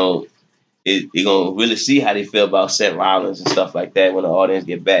 You're going to really see how they feel about Seth Rollins and stuff like that when the audience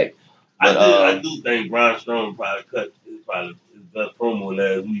get back. But, I do think Braun Strowman probably cut his best promo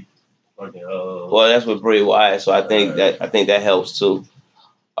last week. Well, that's with Bray Wyatt, so I think that helps too.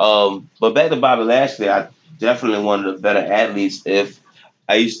 But back to Bobby Lashley, I definitely one of the better athletes.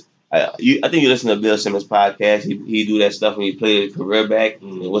 I think you listen to Bill Simmons' podcast. He do that stuff when he played his career back.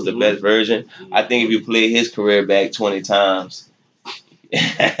 It was the best version. I think if you play his career back 20 times, he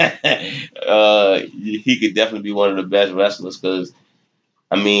could definitely be one of the best wrestlers because.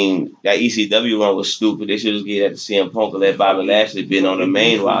 That ECW run was stupid. They should have gave that to CM Punk and let Bobby Lashley been on the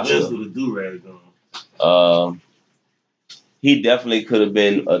main roster. He definitely could have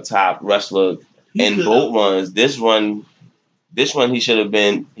been a top wrestler in both runs. This run, he should have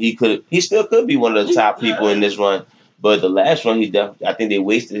been. He still could be one of the top people in this run. But the last one, I think they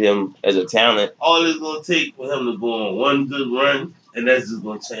wasted him as a talent. All it's gonna take for him to go on one good run, and that's just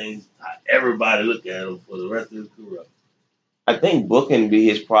gonna change how everybody look at him for the rest of his career. I think booking be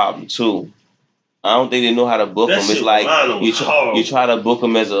his problem too. I don't think they know how to book him. It's like you try to book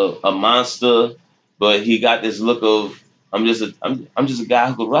him as a monster, but he got this look of I'm just a guy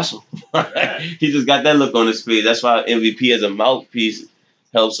who could wrestle. He just got that look on his face. That's why MVP as a mouthpiece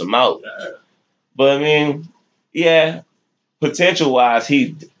helps him out. But potential wise,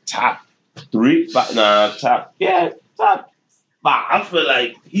 he top 5. Top 5. I feel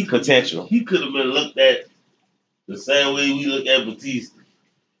like He could have been looked at the same way we look at Batista.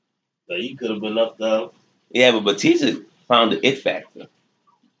 Like, he could have been up there. Yeah, but Batista found the it factor.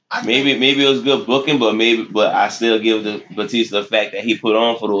 Maybe it was good booking, but I still give the Batista the fact that he put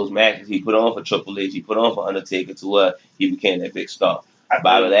on for those matches. He put on for Triple H. He put on for Undertaker to where he became that big star.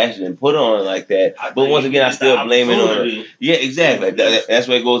 Bobby Lashley didn't put on like that. But once again, I still blame it on it. Yeah, exactly. That's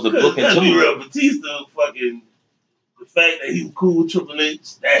where it goes to booking too. Be real, Batista fucking. The fact that he was cool with Triple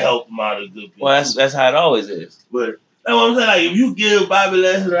H, that helped him out a good bit. Well, that's how it always is. But that's what I'm saying. Like, if you give Bobby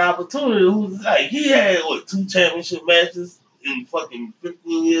Lashley the opportunity, who's like he had 2 championship matches in fucking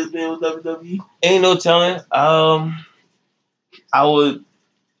 15 years being with WWE. Ain't no telling. I would.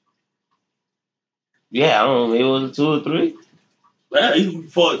 Yeah, I don't know. Maybe it was 2 or 3. Yeah, he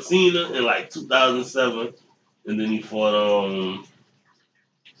fought Cena in like 2007, and then he fought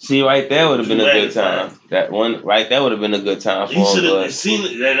See, right there would have been a good time. That one right there would have been a good time for him. He should have seen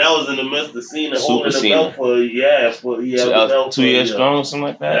it. That was in the midst of Cena holding the belt for 2 years strong or something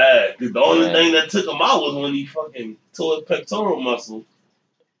like that. Yeah, because the only thing that took him out was when he fucking tore his pectoral muscle.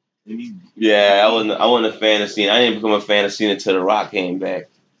 I wasn't a fan of Cena. I didn't become a fan of Cena until The Rock came back.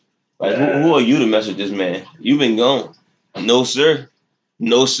 Like, who are you to mess with this man? You've been gone. No, sir.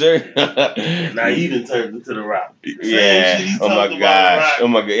 No, sir. Now he done turned into The Rock. Yeah. Oh my gosh. Oh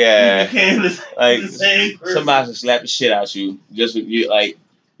my god. Yeah. Like, somebody should slap the shit out you. Just you, like,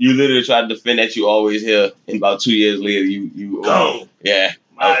 you literally try to defend that you always here, and about 2 years later, you gone. Yeah.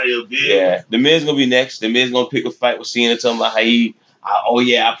 Yeah. The Miz gonna be next. The Miz gonna pick a fight with Cena, talking about how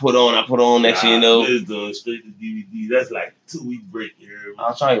I put on next year, Miz doing straight to DVD. That's like 2 week break here. I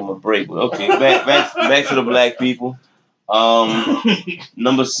was trying to give him a break, but okay. Back to the black people.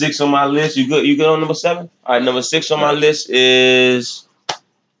 Number 6 on my list. You good on number 7? All right, number 6 on my list is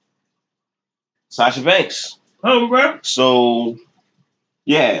Sasha Banks. Bro. So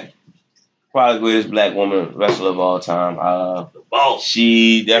yeah, probably greatest black woman wrestler of all time. The boss.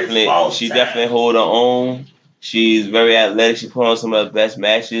 She Boss definitely time. hold her own. She's very athletic. She put on some of the best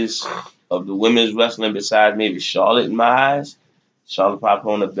matches of the women's wrestling besides maybe Charlotte in my eyes. Charlotte probably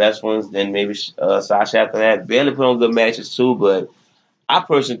put on the best ones. Then maybe Sasha after that. Bayley put on good matches too, but I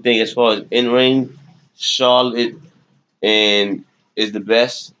personally think as far as in ring, Charlotte and is the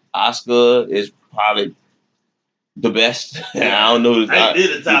best. Oscar is probably the best. Yeah. I don't know. I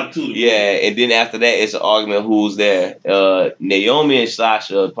did the top two. Yeah, and then after that, it's an argument who's there. Naomi and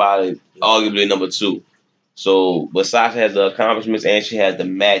Sasha are probably arguably number two. So, but Sasha has the accomplishments and she has the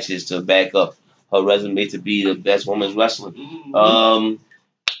matches to back up her resume to be the best women's wrestler. Mm-hmm.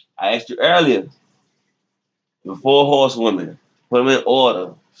 I asked you earlier, the four horsewomen, put them in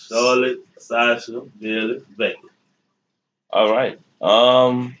order. Charlotte, Sasha, Bayley, Becky. All right.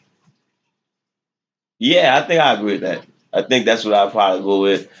 Yeah, I think I agree with that. I think that's what I'd probably go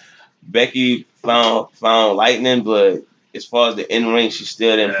with. Becky found lightning, but as far as the in ring, she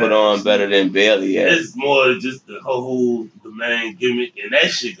still didn't put on better than Bayley. Yeah. It's more just the whole the main gimmick, and that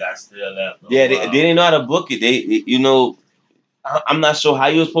shit got still after. Yeah, they didn't know how to book it. I'm not sure how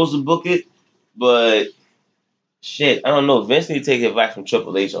you were supposed to book it, but shit, I don't know. Vince need to take advice from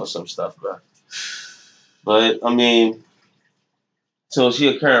Triple H on some stuff, bro. But I mean, so she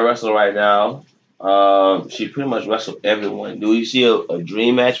a current wrestler right now. She pretty much wrestled everyone. Do you see a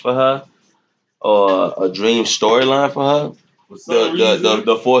dream match for her or a dream storyline for her?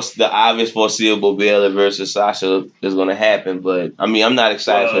 The obvious foreseeable Bayley versus Sasha is going to happen, but I mean, I'm not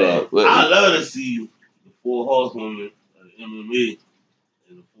excited for that. I love to see the four horsewomen of the MMA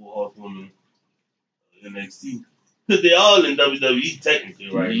and the four horsewomen of NXT because they're all in WWE technically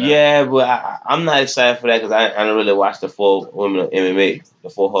right now. Yeah, but I'm not excited for that because I don't really watch the four women of MMA, the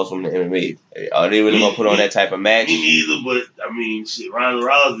four horsewomen of MMA. Are they really going to put on that type of match? Me neither, but I mean, shit, Ronda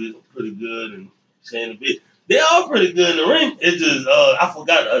Rousey is pretty good and Shayna Baszler. They all pretty good in the ring. It's just I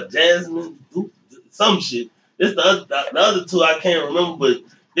forgot Jasmine, some shit. It's the other two I can't remember, but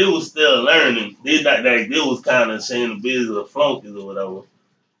they was still learning. They not like they was kind of Shayna Baszler or flunkies or whatever,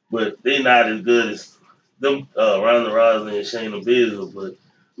 but they not as good as them Ronda Rousey and Shayna Baszler. But I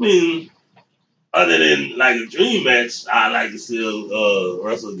mean, other than like a dream match, I like to see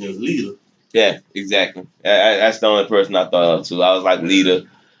wrestle against Lita. Yeah, exactly. That's the only person I thought of too. I was like Lita.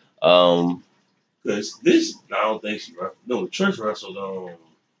 Cause this, I don't think she no Trish wrestled on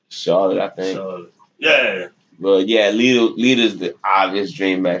Charlotte, I think. Charlotte. Yeah. But yeah, Lita's the obvious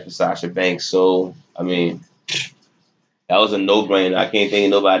dream match for Sasha Banks. So I mean, that was a no-brainer. I can't think of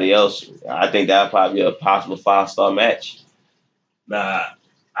nobody else. I think that'd probably be a possible 5-star match. Nah,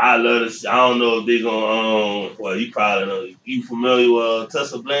 I love this. I don't know if they're gonna. Well, you probably know. You familiar with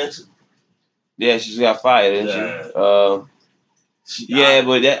Tessa Blanchard? Yeah, she just got fired, didn't she? Yeah,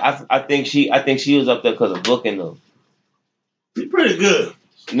 but I think she was up there because of booking though. She's pretty good.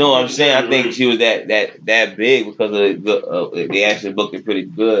 No, I'm saying I think she was that big because of they actually booked it pretty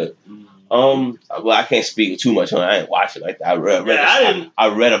good. Well, I can't speak too much on it. I didn't watch it like that. I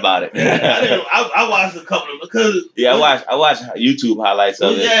read about it. I watched a couple of because I watched YouTube highlights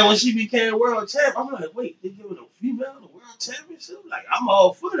of it. Yeah, when she became world champ, I'm like, wait, they giving a female the world championship? Like, I'm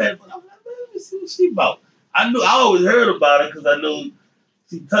all for that, but I'm like, man, let me see what she about. I always heard about it because I knew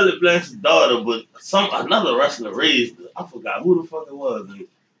she Tully Blanchard's daughter, but another wrestler raised her. I forgot who the fuck it was. And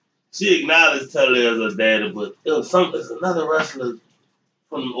she acknowledged Tully as her daddy, but it's another wrestler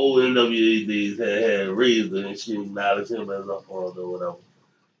from the old NWA days had raised her, and she acknowledged him as her father or whatever.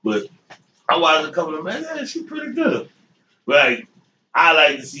 But I watched a couple of matches, and she's pretty good. But like, I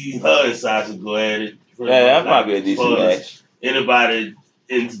like to see her and Sasha go at it. Yeah, that might be a decent match. Anybody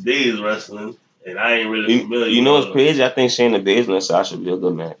in today's wrestling, and I ain't really familiar. You know what's crazy? I think Shayna Baszler and Sasha would be a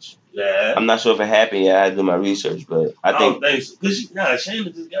good match. Yeah. I'm not sure if it happened yet. I had to do my research, but I think so. Because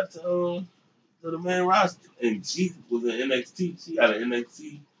Shayna just got to the main roster, and she was in NXT. She got an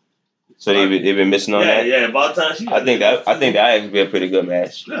NXT. So they've been missing on that. Yeah, about time. I think that actually be a pretty good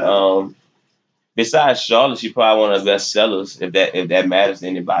match. Yeah. Besides Charlotte, she's probably one of the best sellers. If that matters to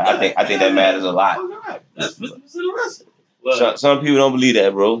anybody, I think that matters a lot. That's 50% of wrestling. Some people don't believe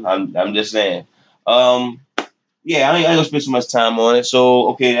that, bro. I'm just saying. Yeah, I ain't gonna spend so much time on it. So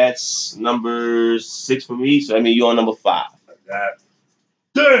okay, that's number 6 for me. So I mean, you're on number 5.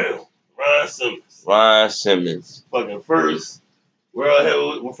 Damn, Ron Simmons. Fucking first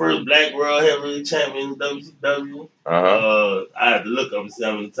black world heavyweight champion in WCW. I had to look up and see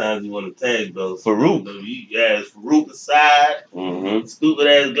how many times he won the tag belts. Farouk. Yeah, it's Farouk aside. Stupid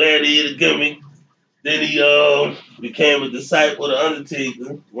ass gladiator gimmick. Then he became a disciple of the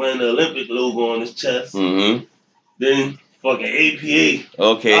Undertaker, wearing the Olympic logo on his chest. Then fucking APA.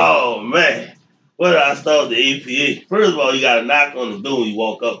 Okay. Oh man, where did I start with the APA? First of all, you gotta knock on the door when you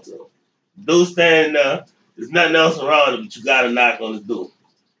walk up to him. Dude standing there, there's nothing else around him, but you gotta knock on the door.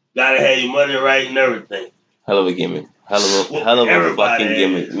 Gotta have your money right and everything. Hell of a gimmick. Hell of a fucking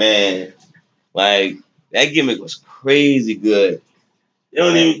gimmick, man. Like that gimmick was crazy good. They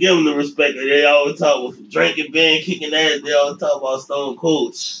don't even give him the respect that they always talk with drinking, being kicking ass. They always talk about Stone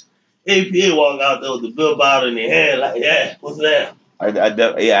Cold. APA walk out there with the bill bottle in their hand, like, yeah, what's that? I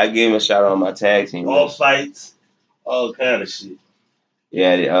gave him a shout out on my tag team. All fights, all kind of shit.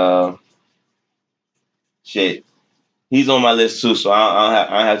 Yeah, shit. He's on my list too, so I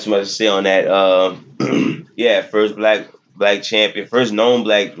don't have too much to say on that. Yeah, first black champion, first known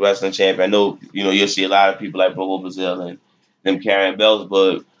black wrestling champion. I know you'll see a lot of people like Bobo Brazil and them carrying belts,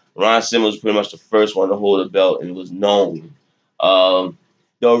 but Ron Simmons was pretty much the first one to hold a belt and it was known.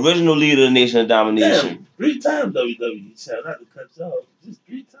 The original leader of the Nation of Domination. Damn, 3-time WWE champ. Not to cut you off, just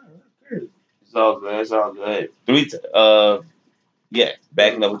 3 times. That's crazy. It's all good. It's all good. Yeah,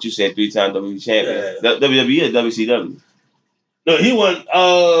 backing up what you said, 3-time WWE champion. Yeah. WWE or WCW? No, he won.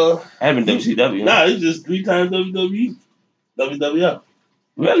 Had been WCW. Nah, he's just 3-time WWE. WWF.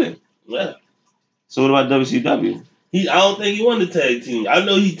 Really? Yeah. So what about WCW? I don't think he won the tag team. I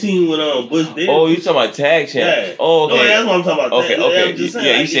know he teamed with Bush Davis. Oh, you talking about tag champ? Yeah. Oh, okay. No, that's what I'm talking about. Okay. I'm just saying,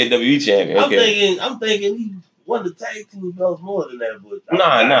 yeah, you said WWE champion. Okay. I'm thinking he won the tag team belts more than that. But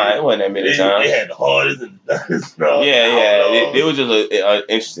Nah, it wasn't that many times. They had the hardest and the dumbest. Yeah. It was just an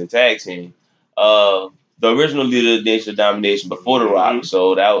interesting tag team. The original leader of the Nation of Domination before The Rock. Mm-hmm.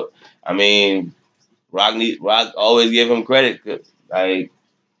 So Rock always gave him credit, like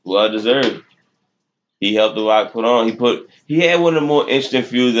well deserved. He helped The Rock put on. He had one of the more interesting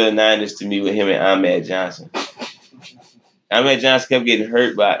feuds of the '90s to me with him and Ahmed Johnson. Ahmed Johnson kept getting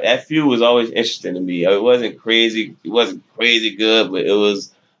hurt, but that feud was always interesting to me. It wasn't crazy. It wasn't crazy good, but it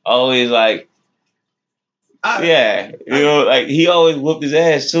was always like, like he always whooped his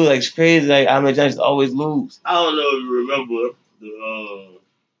ass too. Like it's crazy. Like Ahmed Johnson always lose. I don't know if you remember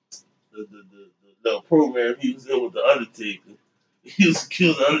the program he was in with the Undertaker. He was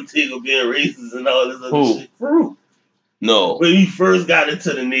accused of Undertaker being racist and all this other shit. Farouk. No. When he first got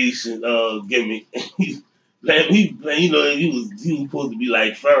into the Nation gimmick, he was supposed to be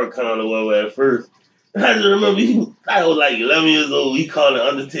like Farrakhan or whatever at first. And I just remember I was like 11 years old. He called the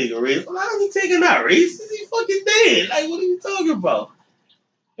Undertaker racist. Well, Undertaker not racist. He fucking dead. Like, what are you talking about?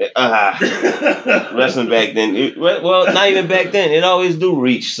 Wrestling back then. Well, not even back then. It always do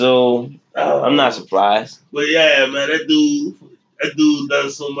reach. So I'm not surprised. But yeah, man, that dude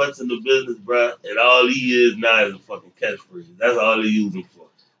done so much in the business, bro, and all he is now is a fucking catchphrase. That's all they use him for.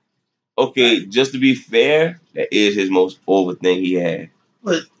 Okay, just to be fair, that is his most over thing he had.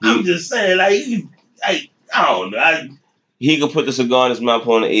 But I'm just saying, I don't know. He could put the cigar in his mouth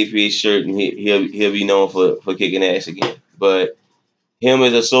on an APA shirt, and he'll be known for kicking ass again. But him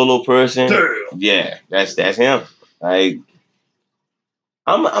as a solo person, yeah, that's him. Like,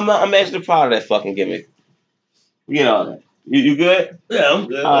 I'm actually proud of that fucking gimmick. You know that. You good? Yeah, I'm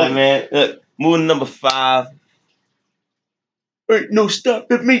good. All right, man. Look, moving to number 5. Ain't no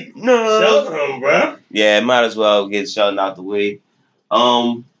stopping me. No. Shelton, bro. Yeah, might as well get Shelton out the way.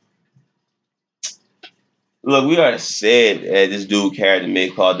 Look, we already said that this dude carried the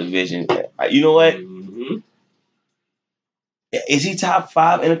mid-card division. You know what? Mm-hmm. Is he top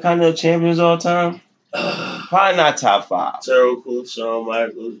 5 Intercontinental champions all time? Probably not top 5. Jericho, Shawn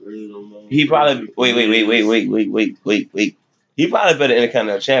Michaels, he probably wait. He probably better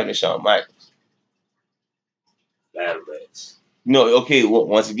Intercontinental champion than Shawn Michaels. Bad match. No, okay. Well,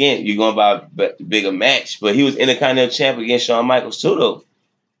 once again, you're going by bigger match, but he was Intercontinental champion against Shawn Michaels too, though.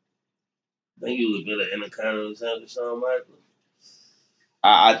 I think he was better Intercontinental champion than Shawn Michaels.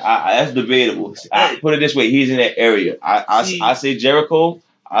 That's debatable. I put it this way: he's in that area. I say Jericho.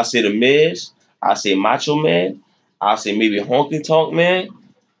 I say The Miz. I say Macho Man. I say maybe Honky Tonk Man.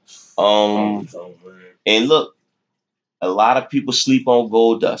 And look, a lot of people sleep on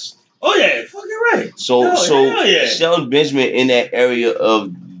Goldust. Oh yeah, fucking right. So yeah. Shelton Benjamin in that area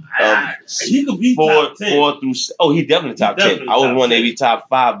of he could be 4 through. Oh, he definitely top 10. I was one to be top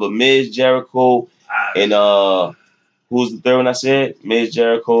 5, but Miz, Jericho, and who's the third one I said? Miz,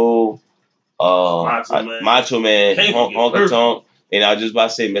 Jericho, Macho Man, Honky Tonk, and I was just about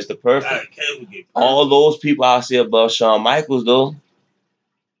to say Mr. Perfect. All those people I say above Shawn Michaels though.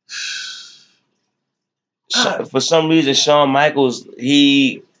 For some reason, Shawn Michaels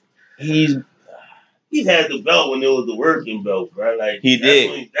he's had the belt when it was the working belt, bro. Like he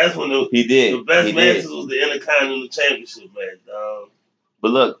did. That's when the best matches was the Intercontinental Championship match.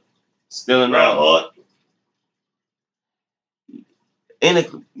 But look, still in Bret Hart.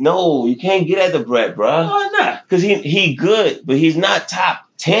 No, you can't get at the Brett, bro. Why not? Because he good, but he's not top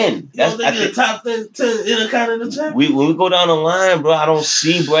 10. You don't think he's a top 10 Intercontinental champion? When we go down the line, bro, I don't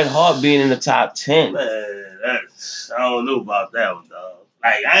see Bret Hart being in the top 10. Man, I don't know about that one, dog.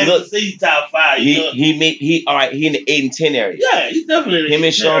 Like, I ain't gonna say he's top 5. He in the 8 and 10 area. Yeah, he's definitely in the Him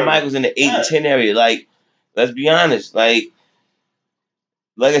and Shawn Michaels in the 8 and 10 area. Like, let's be honest. Like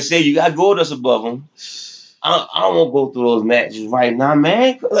I said, you got Goldust above him. I don't want to go through those matches right now,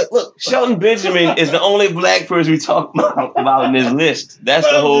 man. Look, Shelton Benjamin is the only black person we talk about in this list. That's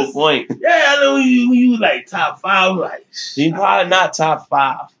the whole point. Yeah, I know when you like top 5, like he's probably not top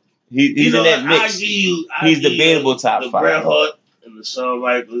 5. He's in that mix. He's debatable top 5. Bret Hart and the Shawn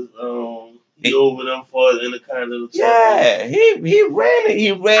Michaels, he over them for the Intercontinental Championship. Yeah, he ran it.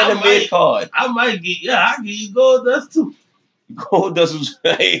 He ran the mid card. I give you Goldust too. Goldust was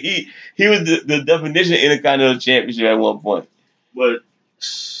he was the definition of Intercontinental Championship at one point. But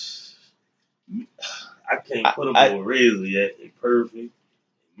I can't put him on Razor yet. Perfect.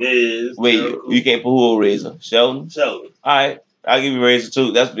 Miz. Wait, you can't put who on Razor? Shelton? All right. I'll give you Razor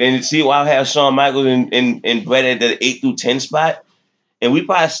too. And see why I have Shawn Michaels and Bret at the 8 through 10 spot? And we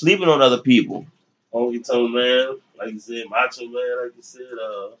probably sleeping on other people. Honky Tonk Man, like you said, Macho Man, like you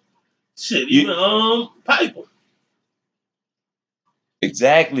said, even Piper.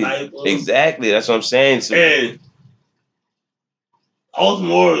 Exactly. That's what I'm saying. So, and Ultimate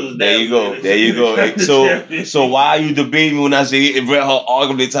Warrior was there you go. So why are you debating me when I say Bret Hart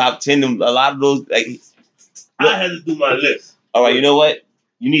arguably top 10? A lot of those, like, I had to do my list. All right, you know what?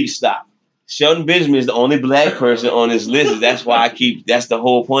 You need to stop. Shelton Benjamin is the only black person on this list. That's why that's the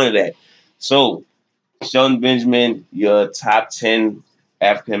whole point of that. So, Shelton Benjamin, you're a top 10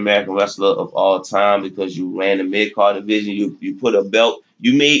 African American wrestler of all time because you ran the mid card division. You put a belt.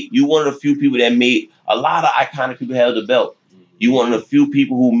 You one of the few people that made a lot of iconic people held the belt. You one of the few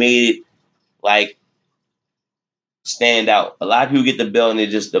people who made it like stand out. A lot of people get the belt and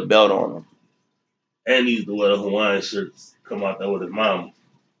it's just the belt on them. And he used to wear the Hawaiian shirts. Come out there with his mama.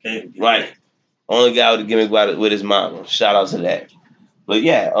 Right. Only guy with the gimmick with his mama. Shout out to that. But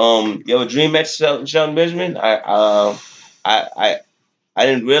yeah, you have a dream match, Shelton Benjamin. I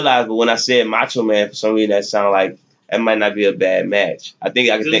didn't realize, but when I said Macho Man, for some reason that sounded like that might not be a bad match. I'm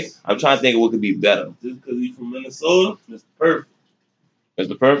trying to think of what could be better. Just because he's from Minnesota, Mr. Perfect.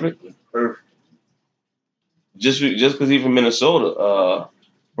 Mr. Perfect? Mr. Perfect. Just because he's from Minnesota,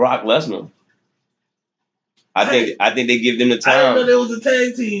 Brock Lesnar. I think they give them the time. I didn't know there was a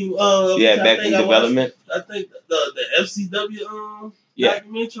tag team. Back in development. I think the FCW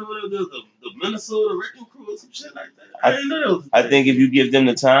documentary, the Minnesota Wrecking Crew or some shit like that. I didn't know there was. I think if you give them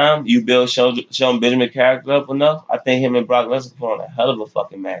the time, you build Shelton Benjamin character up enough. I think him and Brock Lesnar put on a hell of a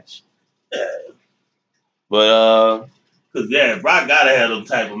fucking match. Yeah. But because Brock gotta have them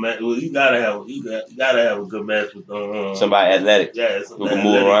type of match. Well, you gotta have a good match with somebody athletic. Yeah, who can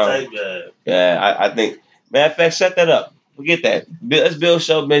move around. Type, I think. Matter of fact, set that up. Forget that. Let's build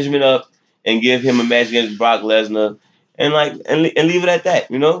Shelton Benjamin up and give him a match against Brock Lesnar, and leave it at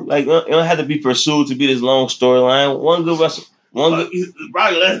that. You know, like it don't have to be pursued to be this long storyline. One good wrestler.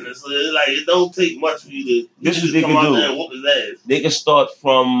 Brock Lesnar, so it don't take much for you to. This is what they can do. And whoop his ass. They can start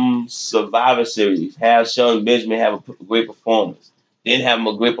from Survivor Series. Have Shelton Benjamin have a great performance. Then have him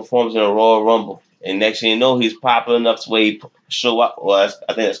a great performance in a Royal Rumble. And next thing you know, he's popular enough to where he show up. Well, I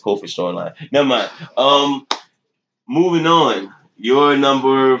think that's Kofi's storyline. Never mind. Moving on. You're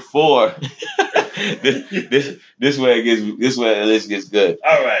number 4. this way the list gets good.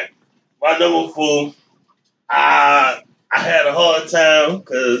 All right, my number 4. I had a hard time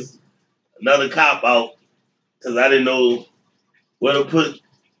because another cop out because I didn't know where to put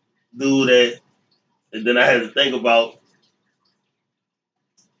dude at, and then I had to think about.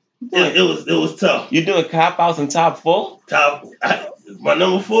 It was tough. You doing cop outs in top 4? My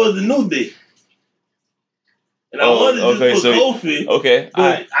number 4 is the New Day. And I wanted to just put Kofi. Okay.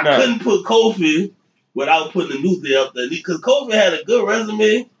 But I couldn't put Kofi without putting the New Day up there. Because Kofi had a good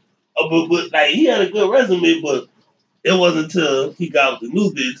resume. But he had a good resume, but it wasn't until he got with the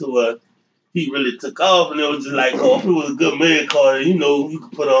New Day to where he really took off. And it was just like Kofi was a good man card. You know, he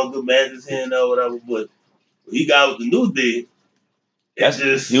could put on good matches here and there, whatever. But when he got with the New Day,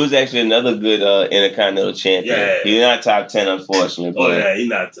 he was actually another good Intercontinental champion. Yeah. He's not top 10, unfortunately. But he's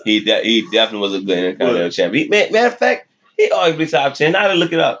not. He definitely was a good Intercontinental champion. Matter of fact, he arguably top 10. Now to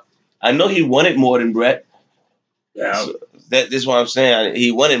look it up. I know he won it more than Bret. Yeah. So this is what I'm saying.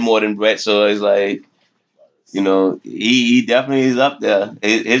 He won it more than Bret, so it's like, you know, he definitely is up there.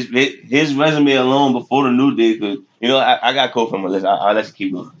 His resume alone before the New Day could, you know, I got Kofi on my list. I'll let you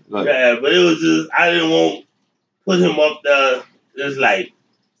keep going. Yeah, but it was just I didn't want to put him up there it's like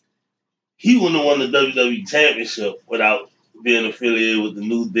he wouldn't have won the WWE Championship without being affiliated with the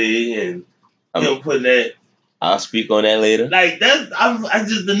New Day and him putting that. I'll speak on that later. Like that's I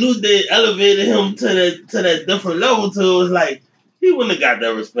just the New Day elevated him to that different level. To it was like he wouldn't have got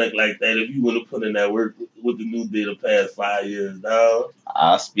that respect like that if you wouldn't have put in that work with the New Day the past 5 years, dog.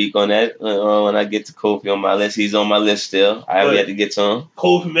 I'll speak on that when I get to Kofi on my list. He's on my list still. I haven't yet to get to him.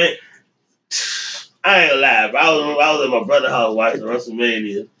 Kofi, man, I ain't gonna lie, bro. I was at my brother's house watching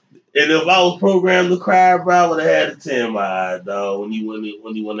WrestleMania. And if I was programmed to cry, bro, I would have had a tear in my eye, dog, when he won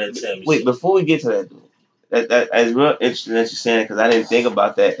that championship. Wait, before we get to that, though, that's real interesting that you're saying because I didn't think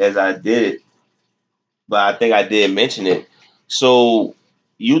about that as I did it, but I think I did mention it. So,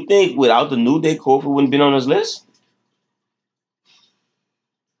 you think without the New Day, Kofi wouldn't have been on this list?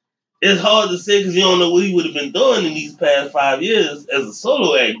 It's hard to say because you don't know what he would have been doing in these past 5 years as a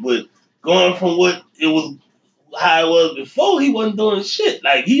solo act, but going from what it was, how it was before, he wasn't doing shit.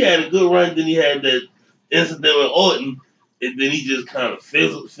 Like, he had a good run, then he had that incident with Orton, and then he just kind of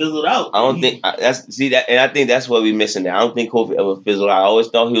fizzled out. I don't think and I think that's what we're missing there. I don't think Kofi ever fizzled out. I always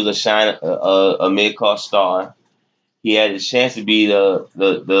thought he was a mid-card star. He had a chance to be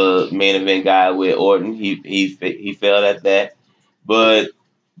the main event guy with Orton. He failed at that, but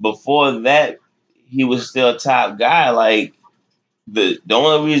before that, he was still a top guy. Like the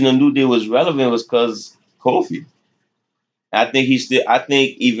only reason the New Day was relevant was because Kofi. I think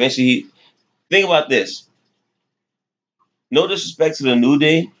eventually. Think about this. No disrespect to the New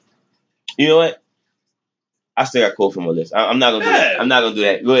Day. You know what? I still got Kofi on my list. I'm not gonna do that. I'm not gonna do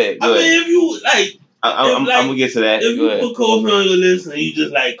that. Go ahead. I mean, if you like, I'm gonna get to that. If you put Kofi on your list and you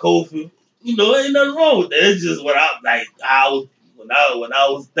just like Kofi, you know, ain't nothing wrong with that. It's just what when I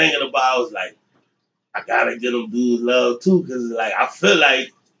was thinking about, I was like, I gotta get him dudes love too, because like I feel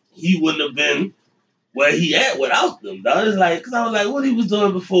like he wouldn't have been where he at without them. Dog. It's like, because I was like, what he was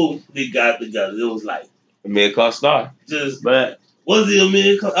doing before they got together. It was like a mid-card star. But was he a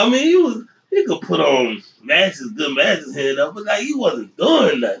mid-card? I mean, he could put on good matches here and up, but like he wasn't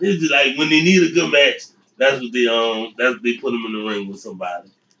doing that. It's just like when they need a good match, that's what they put him in the ring with somebody.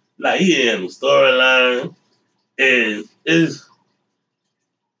 Like he ain't had no storyline, and it's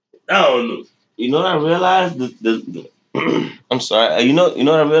I don't know. You know what I realized? The I'm sorry. You know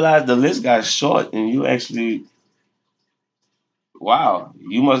what I realized? The list got short, and you actually, wow,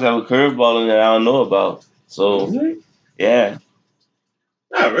 you must have a curveball in there I don't know about. So, yeah.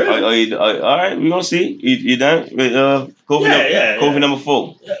 Not really. All right, we gonna see. You done with Kofi? Kofi number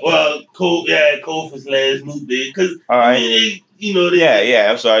 4. Well, Kofi's last New Day because all right. I mean,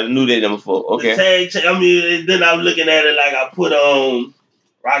 I'm sorry, the New Day number 4. Okay. I mean, then I'm looking at it like I put on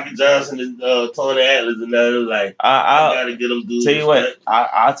Rocky Johnson and Tony Atlas, and that was like I gotta get them dudes. Tell you what,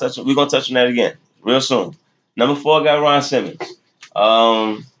 I'll touch. We're gonna touch on that again real soon. Number 4 got Ron Simmons.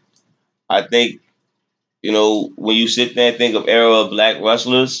 I think. You know, when you sit there and think of era of black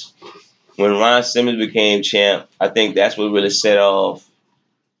wrestlers, when Ron Simmons became champ, I think that's what really set off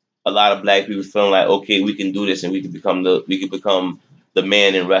a lot of black people feeling like, okay, we can do this and we can become the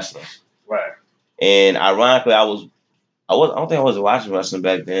man in wrestling. Right. And ironically, I don't think I was watching wrestling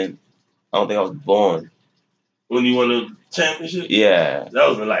back then. I don't think I was born. When you won the championship? Yeah. That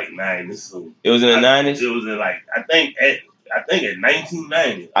was in like 90s. So it was in the 90s? It was in like I think in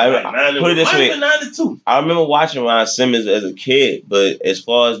 1990. I put it this way. 92. I remember watching Ron Simmons as a kid, but as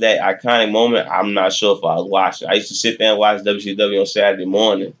far as that iconic moment, I'm not sure if I was watching. I used to sit there and watch WCW on Saturday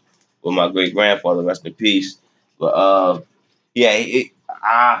morning with my great grandfather, rest in peace. But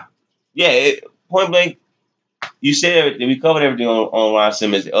point blank, you said everything. We covered everything on Ron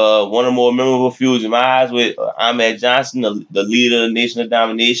Simmons. One of the more memorable feuds in my eyes with Ahmed Johnson, the leader of the Nation of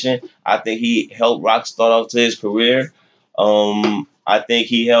Domination. I think he helped Rock start off to his career. I think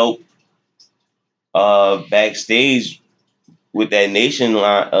he helped backstage with that Nation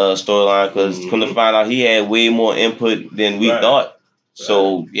storyline because come to find out he had way more input than we thought. Right.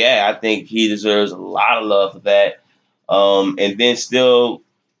 So I think he deserves a lot of love for that. And then still,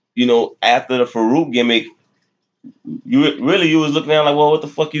 you know, after the Farouk gimmick, you was looking at like, well, what the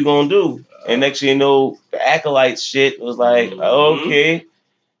fuck you gonna do? And next thing you know, the Acolyte shit was like, okay,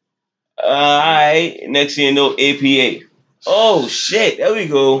 all right. Next thing you know, APA. Oh shit! There we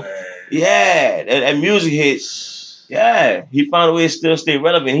go. Yeah, that music hits. Yeah, he found a way to still stay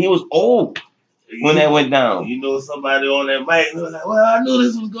relevant. He was old when that went down. You know, somebody on that mic was like, "Well, I knew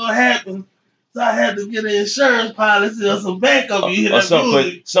this was gonna happen, so I had to get an insurance policy or some backup. You hear that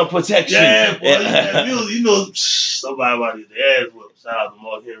music? Some protection. Yeah, boy, you hear that music. You know, somebody about to get their ass whipped. Shout out to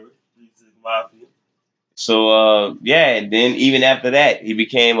Mark Henry, 3-6 Mafia. So and then even after that, he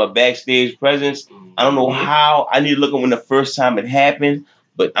became a backstage presence. I don't know how. I need to look at when the first time it happened,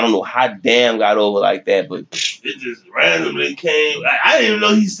 but I don't know how damn got over like that. But it just randomly came. Like, I didn't even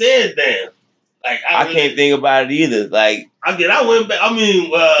know he said damn. Like I can't think about it either. Like I went back. I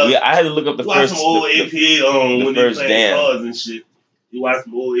mean, I had to look up the watch first some old APA when they playing damn. cards and shit. You watch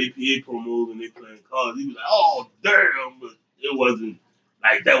some old APA promos when they playing cards. He was like, "Oh damn," but it wasn't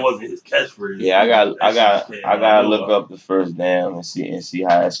like that. Wasn't his catchphrase. Yeah, I gotta look up the first damn and see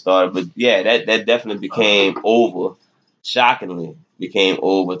how it started. But yeah, that definitely became over. Shockingly, became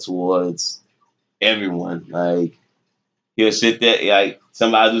over towards everyone. Like he'll sit there, like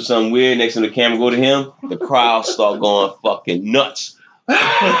somebody do something weird, next time the camera go to him, the crowd start going fucking nuts.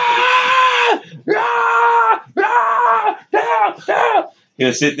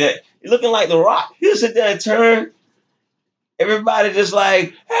 He'll sit there, looking like The Rock. He'll sit there and turn. Everybody just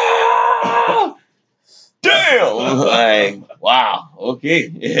like, damn! Like, wow, okay,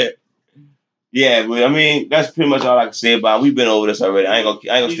 yeah. But I mean, that's pretty much all I can say about it. We've been over this already. I ain't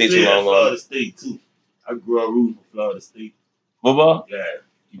gonna stay too long on Florida State too. I grew up rooting for Florida State. Football? Yeah.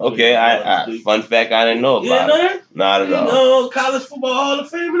 Okay, I fun fact I didn't know about it. Not at all. College football Hall of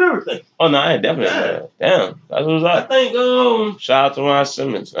Fame and everything. Oh no, I ain't definitely know that. Damn, that's what's up. I think shout out to Ron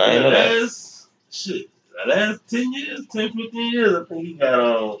Simmons. I ain't know that. Shit. The last 10 years, 10, 15 years, I think he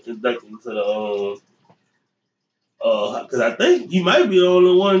got inducted into the because I think he might be the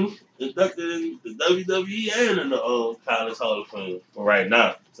only one inducted in the WWE and in the College Hall of Fame for right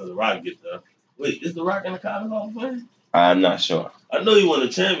now. So The Rock get there. Wait, is The Rock in the College Hall of Fame? I'm not sure. I know he won a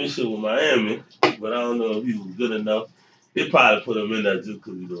championship with Miami, but I don't know if he was good enough. They probably put him in there just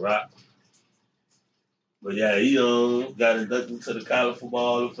because he's The Rock. But yeah, he got inducted to the College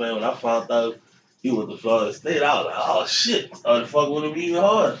Football Hall of Fame. When I found out he went to Florida State, I was like, oh shit, the fuck would have been even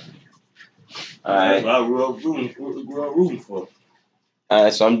hard. All right. I grew up rooting for. All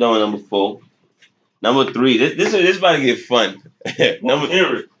right, so I'm doing number 4. Number 3. This about to get fun. Mark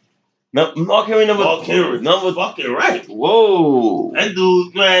Henry. Mark Henry number fucking right. Whoa. That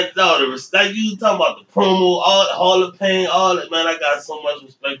dude, man, like you talking about the promo, all the Hall of Fame, all that, man. I got so much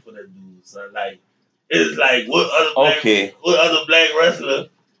respect for that dude, son. Like, it's like what other black wrestler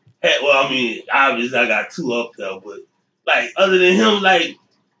had? Well, I mean, obviously I got 2 up there, but like other than him, like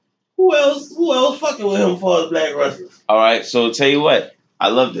who else fucking with him for black wrestlers? All right, so tell you what, I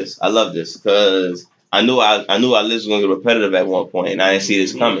love this because I knew our list was gonna get repetitive at one point, and I didn't see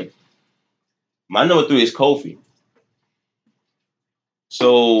this coming. My number 3 is Kofi.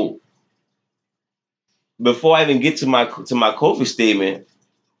 So before I even get to my Kofi statement,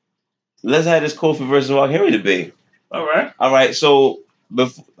 let's have this Kofi versus Mark Henry debate. All right. So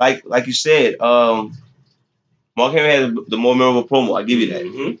before, like you said, Mark Henry had the more memorable promo. I give you that.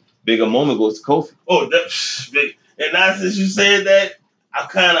 Mm-hmm. Bigger moment goes to Kofi. Oh, that's big. And now since you said that, I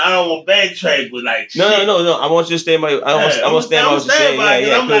don't want to backtrack, but like no. I want you to stand by. I want to stand by what you're saying.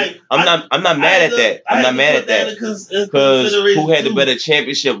 Yeah. I'm not mad at that. I'm not mad at that because who had the better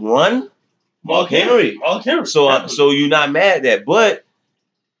championship run? Mark Henry. So you're not mad at that, but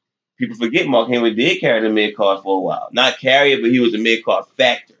people forget Mark Henry did carry the mid card for a while. Not carry it, but he was a mid card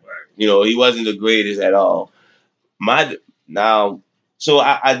factor. Right. He wasn't the greatest at all. So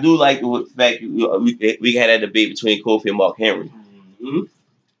I do like the fact we had that debate between Kofi and Mark Henry. Mm-hmm.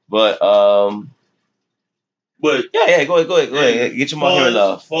 But yeah, go ahead. Get your Mark Henry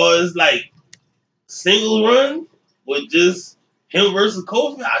love. As far as like single run with just him versus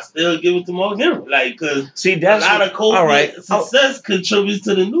Kofi, I still give it to Mark Henry. Like, cause that's a lot of Kofi success contributes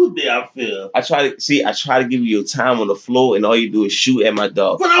to the New Day. I feel. I try to give you your time on the floor, and all you do is shoot at my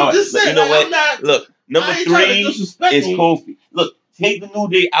dog. But I'm just saying, you know what? Look, number 3 is Kofi. Look, take the New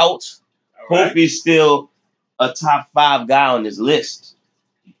Day out. Right. Kofi's still a top 5 guy on this list.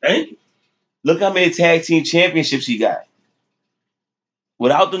 Thank you. Look how many tag team championships he got.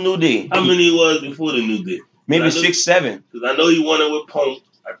 Without the New Day. How many he was before the New Day? Maybe 6, 7. Because I know he won it with Punk.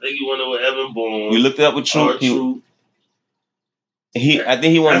 I think he won it with Evan Bourne. We looked it up with Truth. I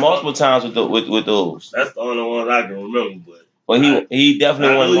think he won multiple times with those. That's the only ones I can remember. But he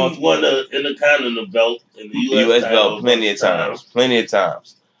definitely won multiple. He won the Intercontinental belt and the U.S. belt plenty of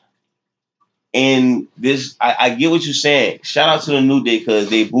times. And this, I get what you're saying. Shout out to the New Day because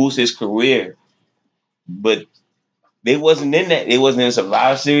they boost his career. But they wasn't in that. They wasn't in a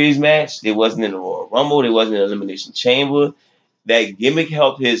Survivor Series match. They wasn't in the Royal Rumble. They wasn't in the Elimination Chamber. That gimmick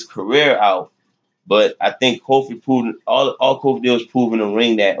helped his career out. But I think Kofi proved all Kofi did was prove in the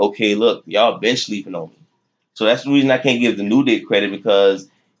ring that, okay, look, y'all been sleeping on me. So that's the reason I can't give the New Day credit because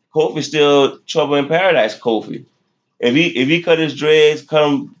Kofi's still Trouble in Paradise Kofi. If he cut his dreads, cut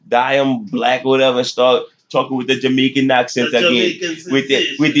him, dye him black or whatever, and start talking with the Jamaican accent again,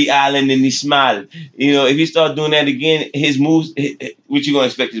 with the island and he smiling. You know, if he start doing that again, his moves. What you gonna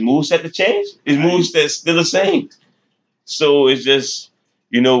expect? His moveset to change? His moveset's still the same. So it's just,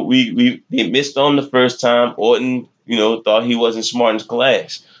 they missed on the first time. Orton, thought he wasn't smart in his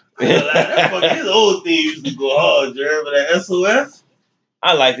class. That fucking his old theme used to go hard. You remember that SOS?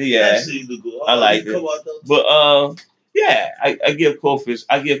 I liked it, yeah. That shit used to go hard. I liked it. But yeah, I give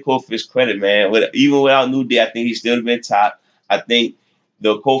Kofi credit, man. Even without New Day, I think he still have been top. I think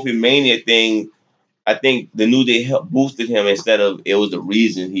the Kofi Mania thing, I think the New Day helped boosted him instead of it was the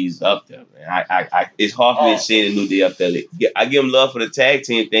reason he's up there, man. It's hard for me to say the New Day up there. I give him love for the tag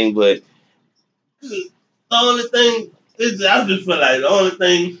team thing, but the only thing is, I just feel like the only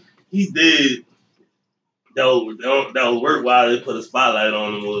thing he did that was worthwhile, they put a spotlight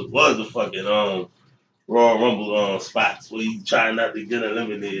on him was the fucking Royal Rumble spots where he tried not to get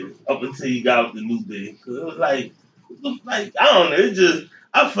eliminated up until he got with the New Day. Cause it was like I don't know, it just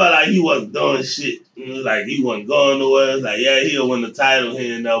I felt like he wasn't doing shit. It was like he wasn't going nowhere. It's like, yeah, he'll win the title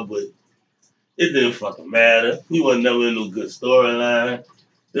here and now, but it didn't fucking matter. He wasn't never in no good storyline.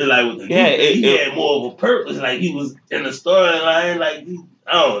 It's like with the New Day, he had more of a purpose. Like he was in the storyline. Like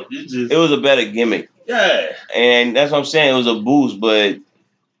it was a better gimmick. Yeah, and that's what I'm saying. It was a boost, but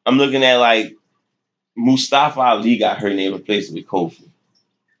I'm looking at like Mustafa Ali got hurt and they replaced it with Kofi.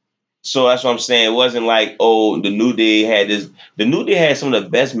 So that's what I'm saying. It wasn't like, the New Day had this. The New Day had some of the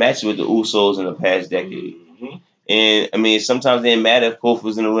best matches with the Usos in the past decade. Mm-hmm. And I mean, sometimes it didn't matter if Kofi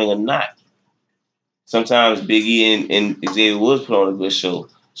was in the ring or not. Sometimes Big E and Xavier Woods put on a good show.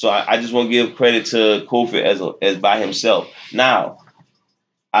 So I just want to give credit to Kofi as by himself. Now,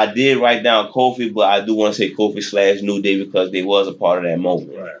 I did write down Kofi, but I do want to say Kofi / New Day because they was a part of that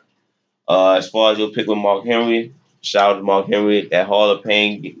moment. Right. As far as your pick with Mark Henry, shout out to Mark Henry. That Hall of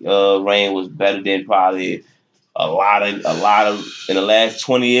Pain reign was better than probably a lot of in the last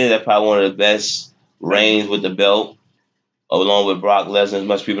 20 years. That's probably one of the best reigns with the belt, along with Brock Lesnar. As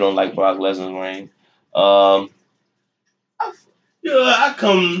much people don't like Brock Lesnar's reign. I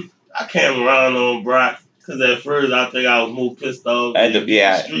came around on Brock because at first I think I was more pissed off.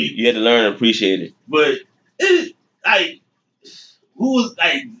 You had to learn to appreciate it. But who was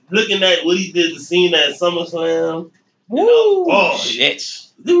like looking at what he did, the scene at SummerSlam? Shit!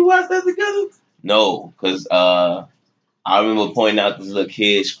 Did we watch that together? No, because I remember pointing out this little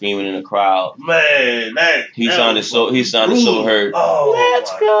kid screaming in the crowd. Man, he sounded so hurt. Oh,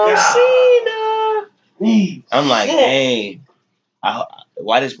 let's go, Cena. I'm like, dang.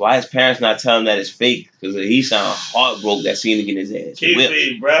 Why his parents not telling him that it's fake? Because he sound heartbroken that Cena getting his ass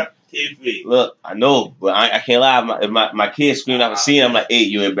whipped. Bruh. Kayfabe. Look, I know, but I can't lie. If my kid screaming out for Cena, I'm like, hey,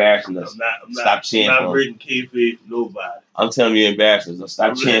 you embarrassing us. Stop cheering for him. I'm not breaking kayfabe for nobody. I'm telling you, embarrassing us.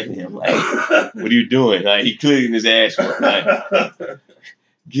 Stop cheering for him. Like, what are you doing? Like, he clearly in his ass. Like,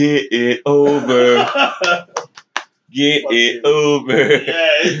 get it over. Get it over.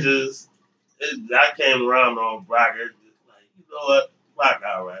 Yeah, I came around on Brock. It's just like, you know what? Brock,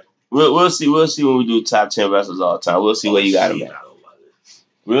 all right. We'll see when we do top 10 wrestlers all the time. We'll see where you got him at.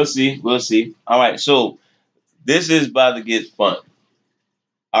 We'll see. All right, so this is about to get fun.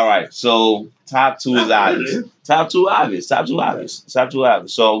 All right, so top two is obvious. Top two obvious.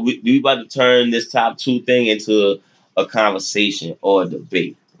 So we about to turn this top two thing into a conversation or a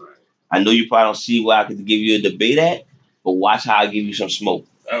debate. I know you probably don't see where I could give you a debate at, but watch how I give you some smoke.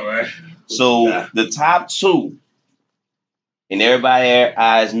 All right. So the top two, and everybody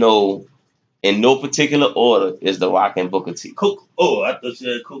eyes know, in no particular order, is The Rock and Booker T. I thought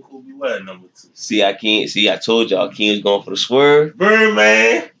you had Coco Beware number 2. See, I told y'all King was going for the swerve.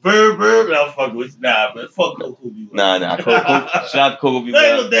 Birdman. I'll fuck with you. Nah, but fuck Coco Beware. Nah. Shout out to Coco Beware.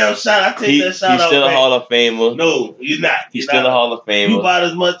 There ain't no damn shot. I take that shot out. He's still a Hall of Famer. No, you're not. He's still a Hall of Famer. You about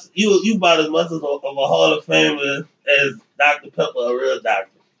as much of a Hall of Famer as Dr. Pepper, a real doctor.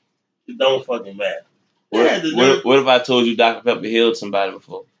 It don't fucking matter. What if I told you Dr. Pepper healed somebody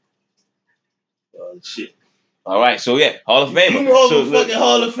before? Shit. All right, so yeah, Hall of Famer. Fucking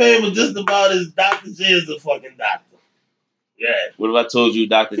Hall of Famer just about as Dr. J is a fucking doctor. Yeah. What if I told you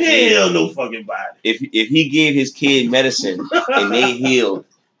Dr. J? He healed no fucking body. If he gave his kid medicine and they healed,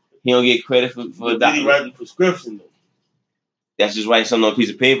 he don't get credit for the doctor. Did he write the prescription though? That's just writing something on a piece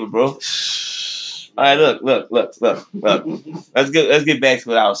of paper, bro. All right, look. Let's get back to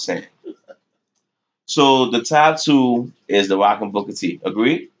what I was saying. So the top two is The Rock and Booker T.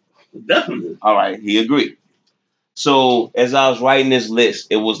 Agreed? Definitely. All right, he agreed. So as I was writing this list,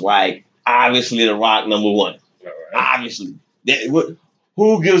 it was like obviously The Rock number one. All right. Obviously,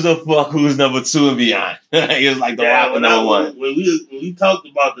 Who gives a fuck who's number 2 and beyond? It was like The Rock was number 1. When we talked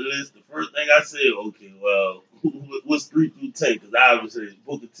about the list, the first thing I said, okay, well, what's 3 through 10? Because obviously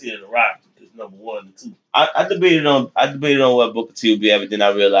Booker T and The Rock is number 1 and 2. I debated on what Booker T would be, but then I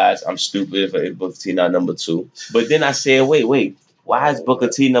realized I'm stupid if Booker T not number 2. But then I said, wait, why is Booker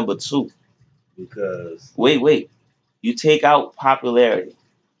T number 2? Because wait, you take out popularity.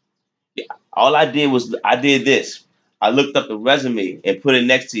 All I did was I did this. I looked up the resume and put it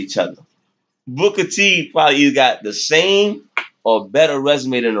next to each other. Booker T probably either got the same or better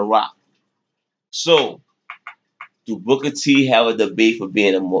resume than The Rock. So, do Booker T have a debate for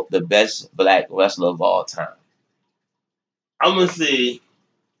being the best black wrestler of all time? I'm gonna say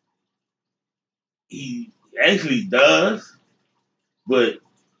he actually does, but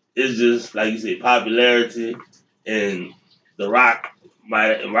it's just like you say, popularity, and The Rock.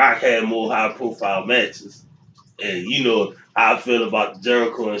 Rock had more high profile matches, and you know how I feel about the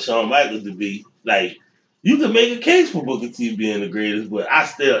Jericho and Shawn Michaels debate. Like you can make a case for Booker T being the greatest, but I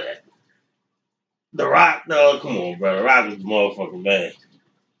still The Rock. No, come on, bro. The Rock is the motherfucking man.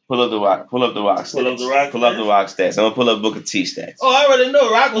 Pull up the Rock stats. Pull up the Rock stats. I'm gonna pull up Booker T stats. Oh, I already know.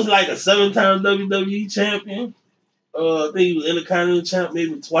 Rock was like a 7-time WWE champion. I think he was Intercontinental champ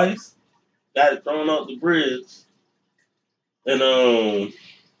maybe twice. Got it thrown off the bridge. And I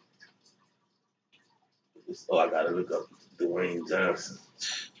gotta look up Dwayne Johnson.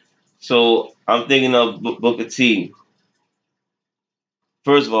 So I'm thinking of Booker T.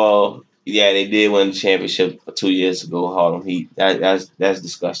 First of all, yeah, they did win the championship 2 years ago. Harlem Heat. That's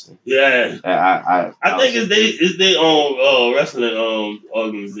disgusting. Yeah, I think it's their own wrestling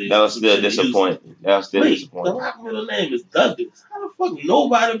organization. That was still disappointing. The Rock middle name is Douglas. How the fuck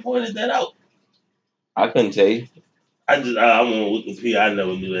nobody pointed that out? I couldn't tell you. I'm on Wikipedia. I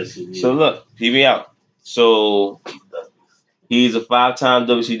never knew that shit. So look, hear me out. So he's a 5-time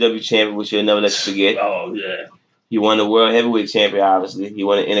WCW champion, which you'll never let you forget. Oh yeah. He won the World Heavyweight Champion, obviously. He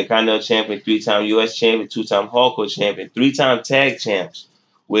won the Intercontinental Champion, 3-time U.S. Champion, 2-time Hardcore Champion, 3-time Tag Champs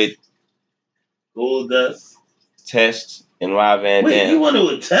with Goldust, Test, and Rob Van Dam. Wait, he won it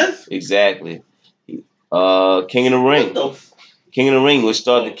with Test? Exactly. King of the Ring. King of the Ring, which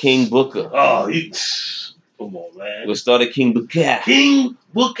started King Booker. Oh, come on, man. Which started King Booker. King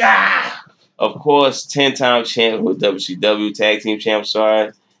Booker. Of course, 10-time champ with WCW, Tag Team Champ,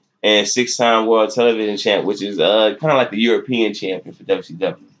 and 6-time World Television Champ, which is kind of like the European champion for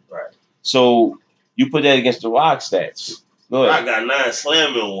WCW. Right. So you put that against the Rock stats. Go ahead. I got 9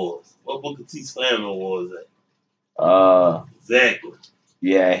 Slamming Awards. What Booker T Slamming Awards at? Exactly.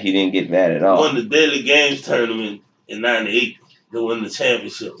 Yeah, he didn't get that at all. Won the Daily Games tournament in '98 to win the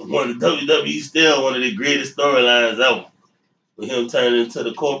championship. Won the WWE still one of the greatest storylines ever. With him turning into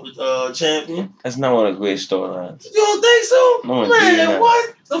the corporate champion. That's not one of the great storylines. You don't think so? No, man,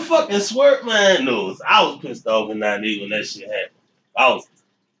 what? The fucking Swerve man knows. I was pissed off in '98 when that shit happened. I was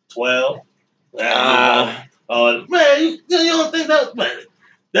 12. Man, you don't think that? Man,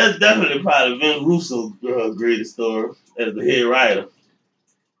 that's definitely probably Vince Russo's greatest story as the head writer.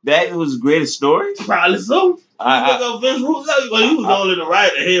 That was the greatest story? Probably so. Look up Vince Russo. Well, he was only the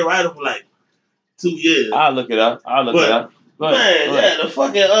head writer for like 2 years. I'll look it up. Go ahead. The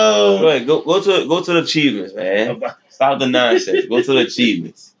fucking Go ahead. Go to the achievements, man. Stop the nonsense. Go to the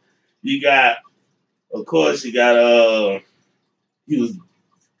achievements. You got, of course, he was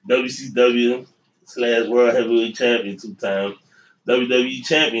WCW / World Heavyweight Champion 2 times, WWE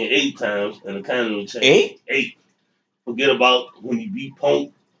Champion 8 times, and the Continental Champion 8. Forget about when he beat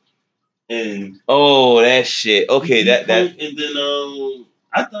Punk and that shit. Okay, that and then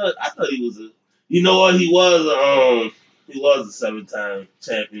I thought he was you know what, he was a 7-time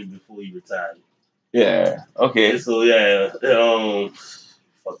champion before he retired. Yeah. Okay. And so yeah,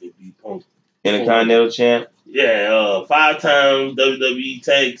 fucking beat Punk. Intercontinental champ. Yeah, 5-time WWE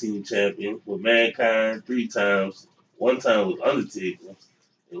Tag Team Champion with Mankind, 3 times. 1 time with Undertaker,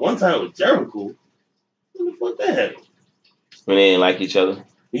 and 1 time with Jericho. What the fuck that happened? When they didn't like each other.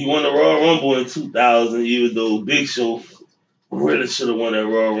 He won the Royal Rumble in 2000, even though Big Show really should have won that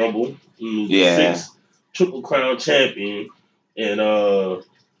Royal Rumble. He was the 6th Triple Crown champion, and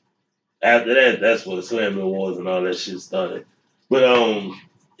after that, that's when the Slamming Awards and all that shit started. But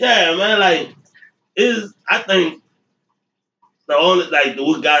yeah, man, like I think the only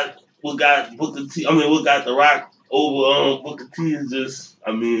what got Booker T. I mean, what got The Rock over Booker T is just,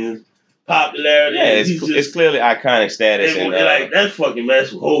 popularity. Yeah, it's clearly iconic status. And like that fucking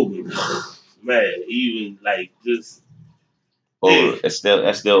match with Hogan, man, even like just. That's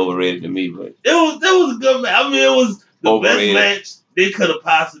still overrated to me, but it was a good match. I mean, it was the best match they could have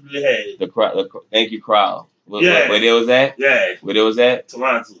possibly had. The thank you crowd. Where they was at? Yeah. Where they was at?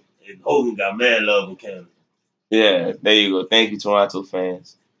 Toronto. And Hogan got mad love in Canada. Yeah, there you go. Thank you, Toronto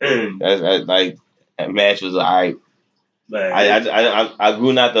fans. And That's like that match was alright. I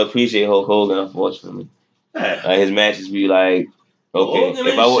grew not to appreciate Hulk Hogan, unfortunately. His matches be like, okay,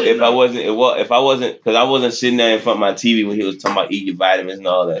 if I wasn't, because I wasn't sitting there in front of my TV when he was talking about eat your vitamins and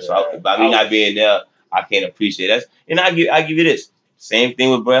all that. So by me not being there, I can't appreciate that. And I give you this. Same thing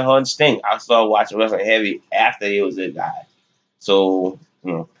with Bret Hart and Sting. I started watching wrestling heavy after he was a guy. So,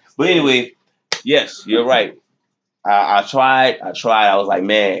 but anyway, yes, you're right. I tried. I was like,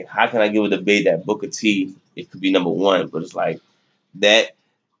 man, how can I give a debate that Booker T it could be number one? But it's like that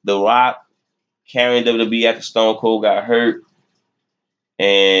The Rock carrying WWE after Stone Cold got hurt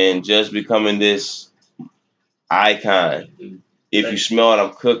and just becoming this icon. If you smell what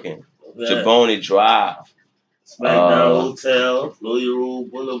I'm cooking, Jaboni Drive, SmackDown Hotel, Loyal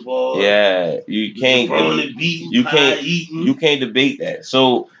Road Boulevard. Yeah, you can't debate that.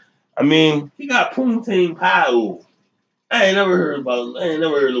 So, I mean, he got Poontang Pie over. I ain't never heard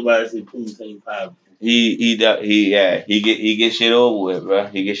nobody say Poontang Pie before. He get shit over with, bro.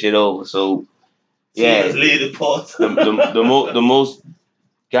 He get shit over. So yeah, the most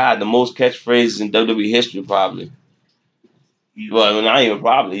catchphrases in WWE history probably. Well, not even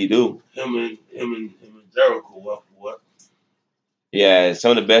probably. He do. Him and Jericho. What? Yeah,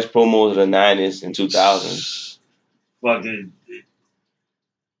 some of the best promos of the '90s and 2000s. Fucking.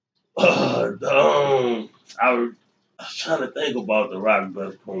 I was trying to think about the Rock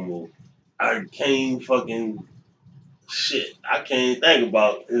best promo. I can't fucking shit. I can't think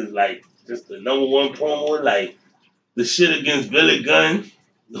about is like just the number one promo, like the shit against Billy Gunn,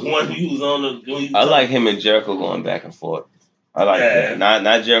 the one who was on the. I like him and Jericho going back and forth. I like that.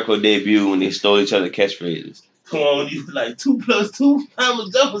 Not Jericho debut when they stole each other catchphrases. Come on, you like 2 + 2 Thomas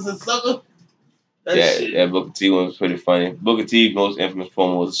Jefferson sucker. Yeah, Booker T one was pretty funny. Booker T's most infamous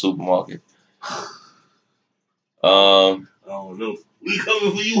promo was the supermarket. I don't know. We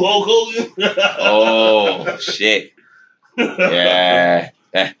coming for you, Hulk Hogan. Oh shit. Yeah.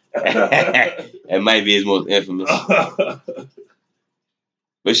 It might be his most infamous.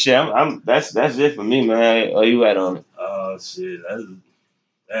 But shit, that's it for me, man. Are you at on it? Oh shit.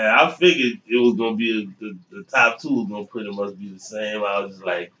 I figured it was gonna be the top two was gonna pretty much be the same. I was just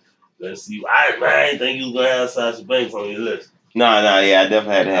like, let's see. I didn't think you was gonna have Sasha Banks on your list. Yeah, I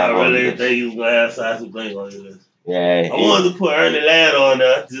definitely had to have. I really didn't think you was gonna have Sasha Banks on your list. Yeah, I wanted to put Ernie Ladd on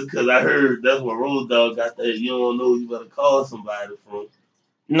there just because I heard that's what Road Dogg got that. You don't know, you better call somebody from.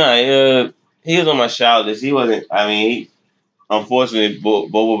 No, he was on my shout list. He wasn't. I mean, unfortunately,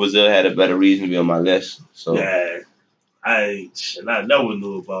 Bobo Brazil had a better reason to be on my list. So yeah, I never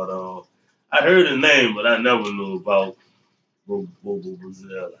knew about. I heard the name, but I never knew about Bobo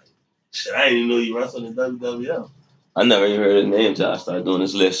Brazil. Like, shit, I didn't even know you wrestled in WWF. I never even heard his name until I started doing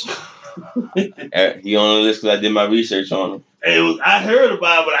this list. He on the list because I did my research on him. I heard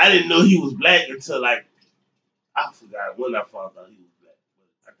about it, but I didn't know he was black until like I forgot when I found out he was black.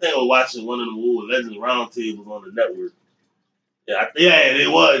 But I think I was watching one of the old Legends Roundtables on the network. Yeah, it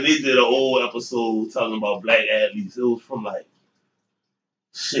was. They did an old episode talking about black athletes. It was from like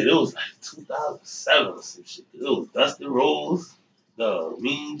shit. It was like 2007 or some shit. It was Dusty Rhodes, the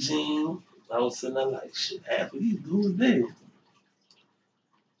Mean Gene. I was sitting there like shit. Half of these dudes there.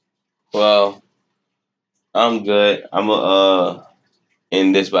 Well, I'm good. I'm gonna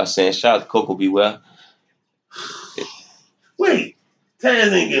end this by saying shout out to Coco Beware. Wait,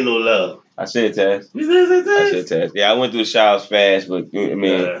 Taz ain't getting no love. I said Taz. You said Taz? I said Taz. Yeah, I went through the shouts fast, but I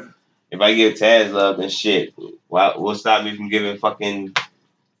mean, if I give Taz love, then shit. What'll stop me from giving fucking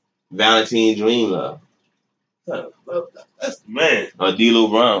Valentine Dream love? That's the man. Or D'Lo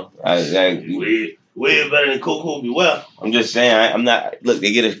Brown. Way better than Coco Beware. I'm just saying, I'm not. Look,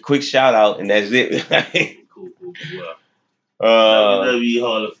 they get a quick shout out and that's it. Coco Beware. WWE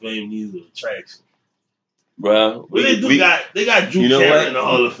Hall of Fame needs an attraction. Bro, they got Drew Carey in the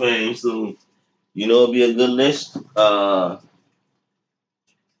Hall of Fame, so you know it'll be a good list. The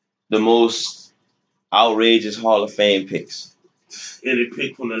most outrageous Hall of Fame picks. Any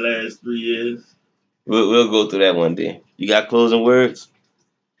pick from the last 3 years. We'll go through that one day. You got closing words?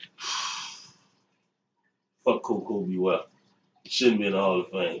 Fuck Coco Beware. Shouldn't be in the Hall of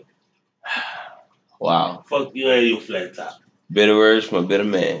Fame. Wow. Fuck you and your flat top. Bitter words from a bitter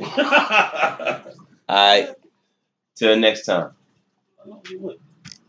man. All right. Till next time.